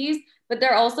education piece. But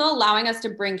they're also allowing us to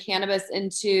bring cannabis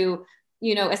into,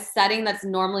 a setting that's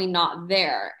normally not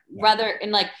there. Rather,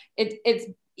 and like it's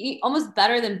almost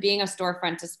better than being a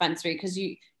storefront dispensary, because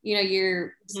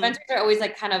your dispensaries are always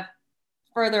like kind of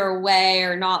further away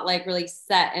or not like really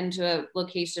set into a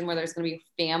location where there's going to be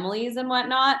families and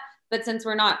whatnot. But since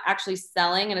we're not actually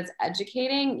selling and it's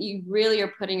educating, you really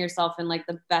are putting yourself in like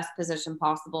the best position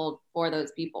possible for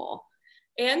those people.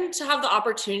 and to have the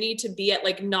opportunity to be at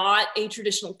like not a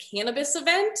traditional cannabis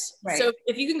event. Right. So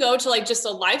if you can go to like just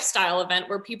a lifestyle event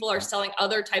where people are selling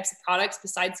other types of products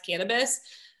besides cannabis,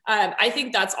 I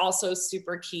think that's also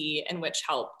super key, and which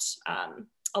helped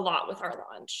a lot with our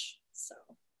launch. So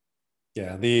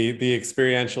yeah, the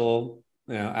experiential,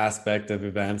 aspect of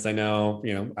events. I know,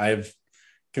 I've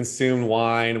consumed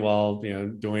wine while,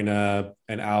 doing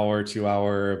an hour, 2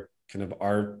 hour kind of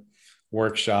art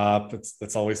workshop.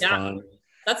 That's always fun.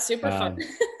 That's super fun.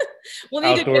 We'll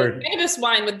need outdoor, to do cannabis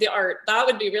wine with the art. That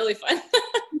would be really fun.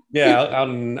 yeah, out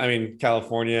in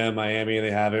California, Miami,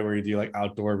 they have it where you do like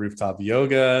outdoor rooftop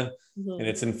yoga, and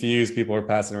it's infused. People are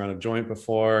passing around a joint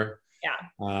before.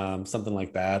 Yeah. Something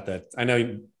like that I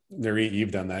know, Nurit,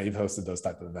 you've done that. You've hosted those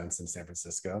type of events in San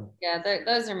Francisco. Yeah,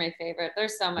 those are my favorite.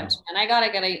 There's so much fun. I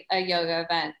gotta get a yoga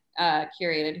event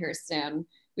curated here soon.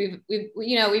 We've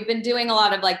been doing a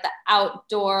lot of like the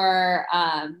outdoor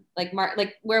like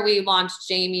where we launched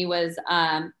Jamie was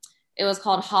it was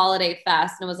called Holiday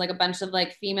Fest, and it was like a bunch of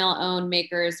like female owned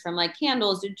makers from like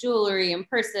candles to jewelry and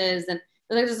purses, and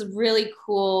there's this really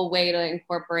cool way to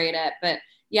incorporate it. But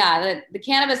yeah, the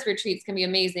cannabis retreats can be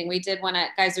amazing. We did one at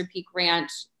Geyser Peak Ranch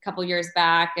a couple years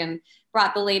back and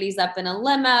brought the ladies up in a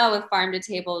limo with farm to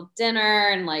table dinner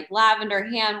and like lavender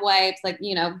hand wipes, like,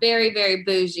 very, very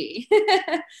bougie.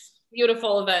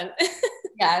 Beautiful event.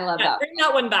 Yeah, I love that. Bring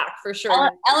that one back for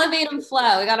sure. Elevate and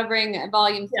flow. We got to bring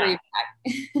volume 3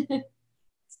 back.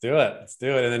 Let's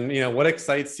do it. And then, what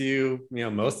excites you,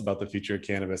 most about the future of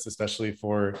cannabis, especially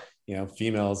for,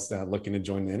 females looking to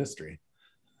join the industry?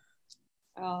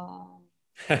 Oh.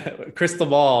 Crystal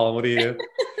ball. What do you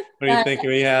think?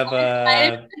 We have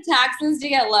the taxes to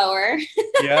get lower.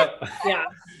 Yep. Yeah.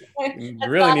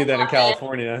 Really need that in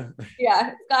California.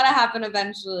 Yeah, it's got to happen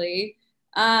eventually.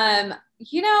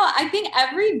 I think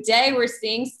every day we're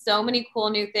seeing so many cool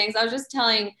new things. I was just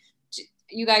telling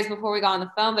you guys before we got on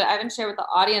the phone, but I haven't shared with the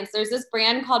audience. There's this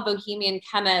brand called Bohemian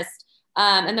Chemist,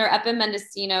 and they're up in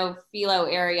Mendocino, Philo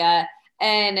area.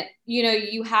 And,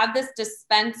 you have this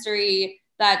dispensary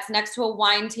that's next to a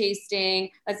wine tasting,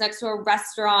 that's next to a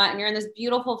restaurant, and you're in this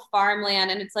beautiful farmland.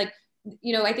 And it's like,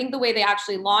 I think the way they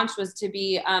actually launched was to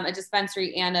be a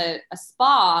dispensary and a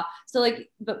spa. So like,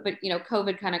 but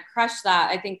COVID kind of crushed that.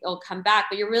 I think it'll come back,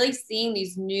 but you're really seeing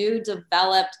these new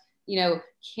developed,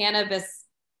 cannabis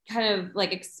kind of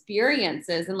like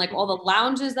experiences and like all the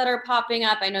lounges that are popping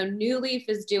up. I know New Leaf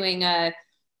is doing a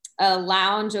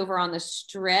lounge over on the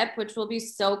Strip, which will be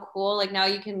so cool. Like now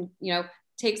you can,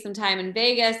 take some time in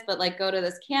Vegas, but like go to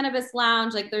this cannabis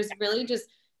lounge. Like there's really just,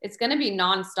 it's going to be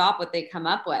nonstop what they come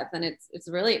up with. And it's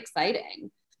really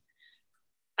exciting.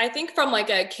 I think from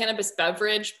like a cannabis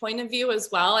beverage point of view as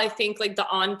well, I think like the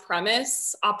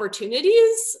on-premise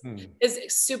opportunities is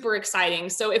super exciting.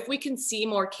 So if we can see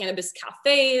more cannabis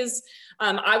cafes,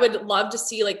 I would love to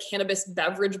see like cannabis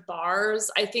beverage bars.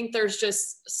 I think there's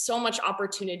just so much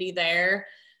opportunity there.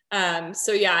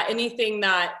 So yeah, anything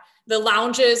that the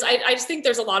lounges, I just think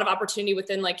there's a lot of opportunity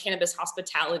within like cannabis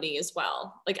hospitality as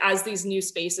well, like as these new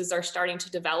spaces are starting to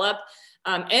develop,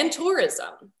 and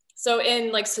tourism. So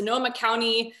in like Sonoma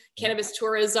County, cannabis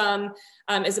tourism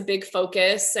is a big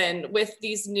focus. And with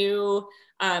these new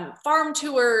farm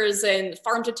tours and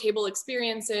farm to table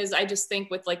experiences, I just think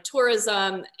with like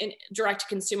tourism and direct to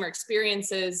consumer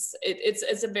experiences,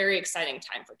 it's a very exciting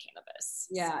time for cannabis.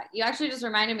 Yeah, you actually just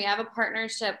reminded me, I have a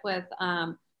partnership with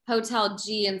Hotel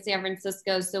G in San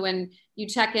Francisco. So when you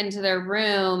check into their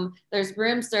room, there's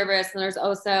room service, and there's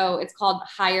also, it's called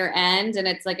Higher End, and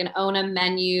it's like an ONA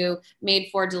menu made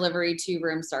for delivery to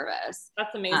room service.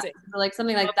 That's amazing. So like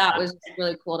something like that was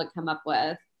really cool to come up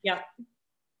with. Yeah.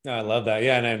 No, I love that.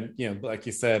 Yeah. And then, like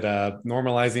you said,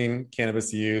 normalizing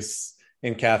cannabis use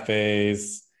in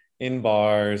cafes, in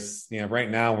bars. Right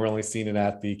now we're only seeing it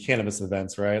at the cannabis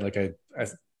events, right? Like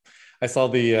I saw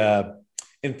the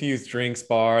infused drinks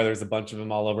bar. There's a bunch of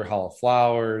them all over Hall of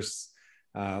Flowers,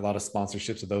 a lot of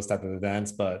sponsorships of those type of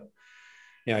events. But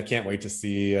I can't wait to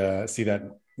see that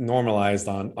normalized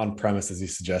on premise, as you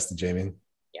suggested, Jamie.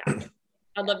 Yeah,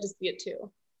 I'd love to see it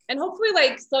too. And hopefully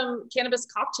like some cannabis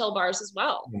cocktail bars as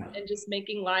well, and just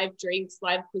making live drinks,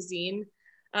 live cuisine.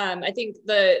 I think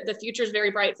the future is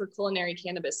very bright for culinary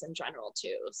cannabis in general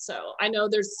too. So I know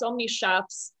there's so many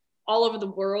chefs all over the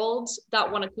world that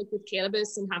want to cook with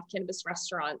cannabis and have cannabis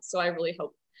restaurants. So I really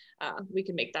hope we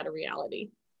can make that a reality.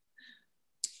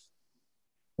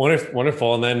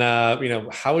 Wonderful. And then,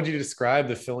 how would you describe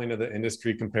the filling of the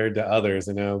industry compared to others?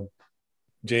 I know,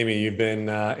 Jamie, you've been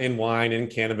in wine and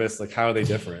cannabis. Like, how are they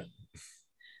different?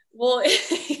 Well,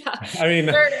 yeah. I mean,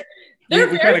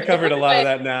 we kind of covered a lot of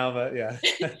that now, but yeah.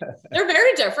 They're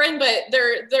very different, but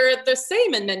they're the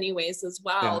same in many ways as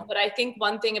well. Yeah. But I think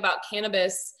one thing about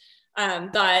cannabis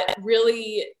that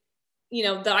really,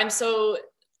 that I'm so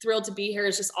thrilled to be here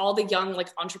is just all the young like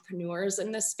entrepreneurs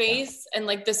in this space and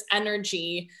like this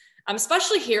energy.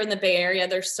 Especially here in the Bay Area,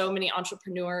 there's so many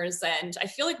entrepreneurs, and I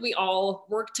feel like we all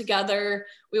work together.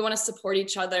 We want to support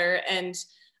each other, and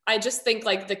I just think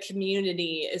like the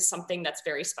community is something that's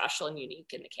very special and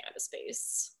unique in the cannabis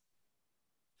space.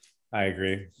 I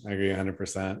agree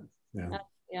 100%.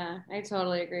 Yeah, I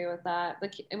totally agree with that.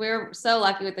 We were so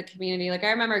lucky with the community. Like I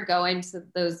remember going to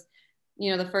those,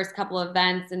 the first couple of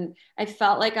events, and I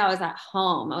felt like I was at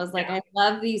home. I was like, I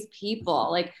love these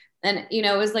people. Like, and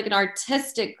it was like an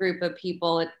artistic group of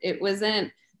people. It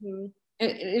wasn't,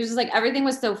 it was just like everything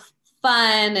was so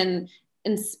fun and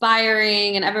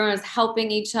inspiring, and everyone was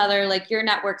helping each other, like your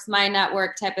network's my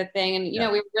network type of thing. And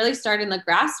we really started in the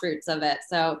grassroots of it.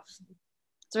 So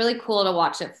it's really cool to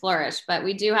watch it flourish, but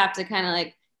we do have to kind of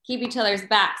like keep each other's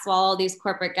backs while all these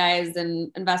corporate guys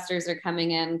and investors are coming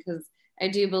in, because I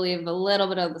do believe a little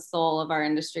bit of the soul of our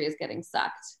industry is getting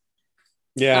sucked.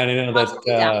 Yeah, and I know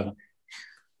that.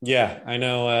 I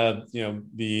know.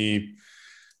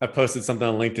 I posted something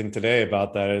on LinkedIn today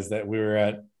about that. Is that we were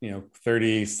at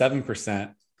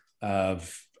 37%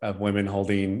 of women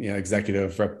holding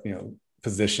executive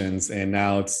positions, and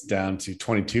now it's down to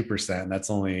 22%. And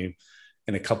that's only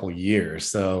in a couple of years.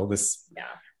 So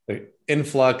the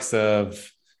influx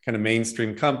of kind of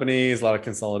mainstream companies, a lot of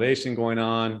consolidation going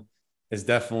on, has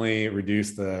definitely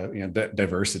reduced the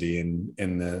diversity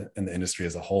in the industry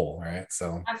as a whole, right?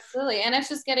 So absolutely, and it's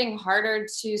just getting harder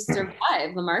to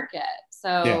survive the market.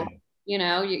 So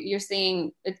you're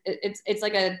seeing it's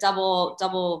like a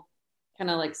double kind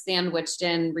of like sandwiched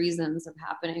in reasons of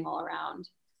happening all around.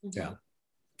 Yeah.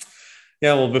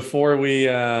 Well, before we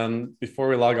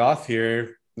log off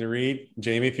here, Nurit,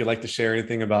 Jamie, if you'd like to share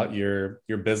anything about your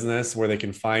business, where they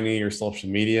can find you, your social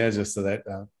media, just so that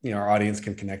our audience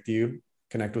can connect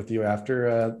with you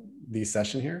after the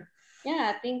session here.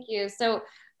 Yeah, thank you. So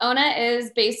Ona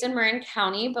is based in Marin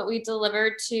County, but we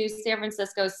deliver to San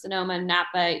Francisco, Sonoma,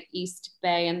 Napa, East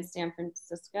Bay, and San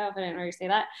Francisco, if I didn't already say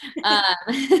that.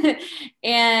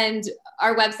 And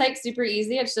our website's super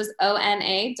easy. It's just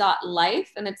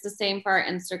ona.life, and it's the same for our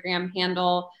Instagram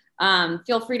handle.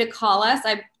 Feel free to call us.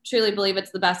 I truly believe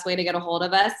it's the best way to get a hold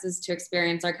of us is to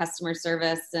experience our customer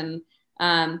service, and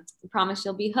I promise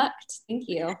you'll be hooked. Thank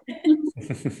you.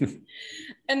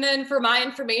 And then for my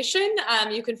information,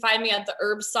 you can find me at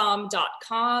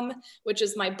theherbsom.com, which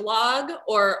is my blog,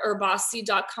 or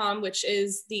herbossi.com, which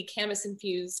is the cannabis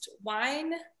infused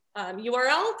wine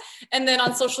URL. And then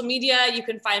on social media, you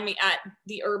can find me at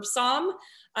the Herbsom.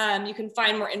 You can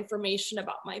find more information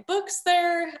about my books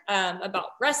there, about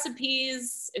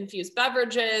recipes, infused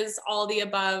beverages, all the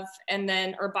above. And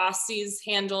then Herbossi's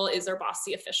handle is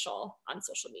Herbossi Official on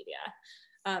social media.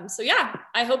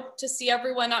 I hope to see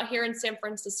everyone out here in San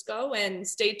Francisco, and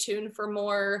stay tuned for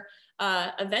more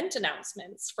event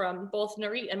announcements from both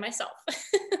Nurit and myself.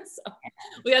 So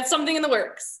we got something in the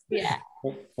works. Yeah.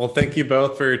 Well, thank you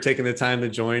both for taking the time to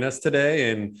join us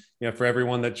today. And for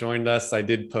everyone that joined us, I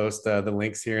did post the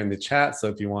links here in the chat. So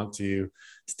if you want to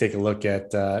take a look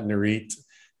at Nurit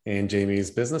and Jamie's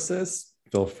businesses,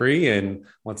 feel free. And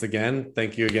once again,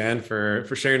 thank you again for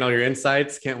sharing all your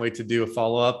insights. Can't wait to do a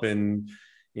follow-up and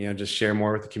just share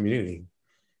more with the community.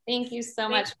 Thank you so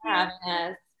much for having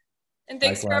us. And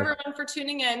thanks for everyone for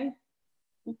tuning in.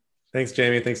 Thanks,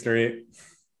 Jamie. Thanks, Nurit.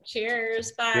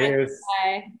 Cheers. Bye. Cheers.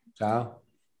 Bye. Ciao.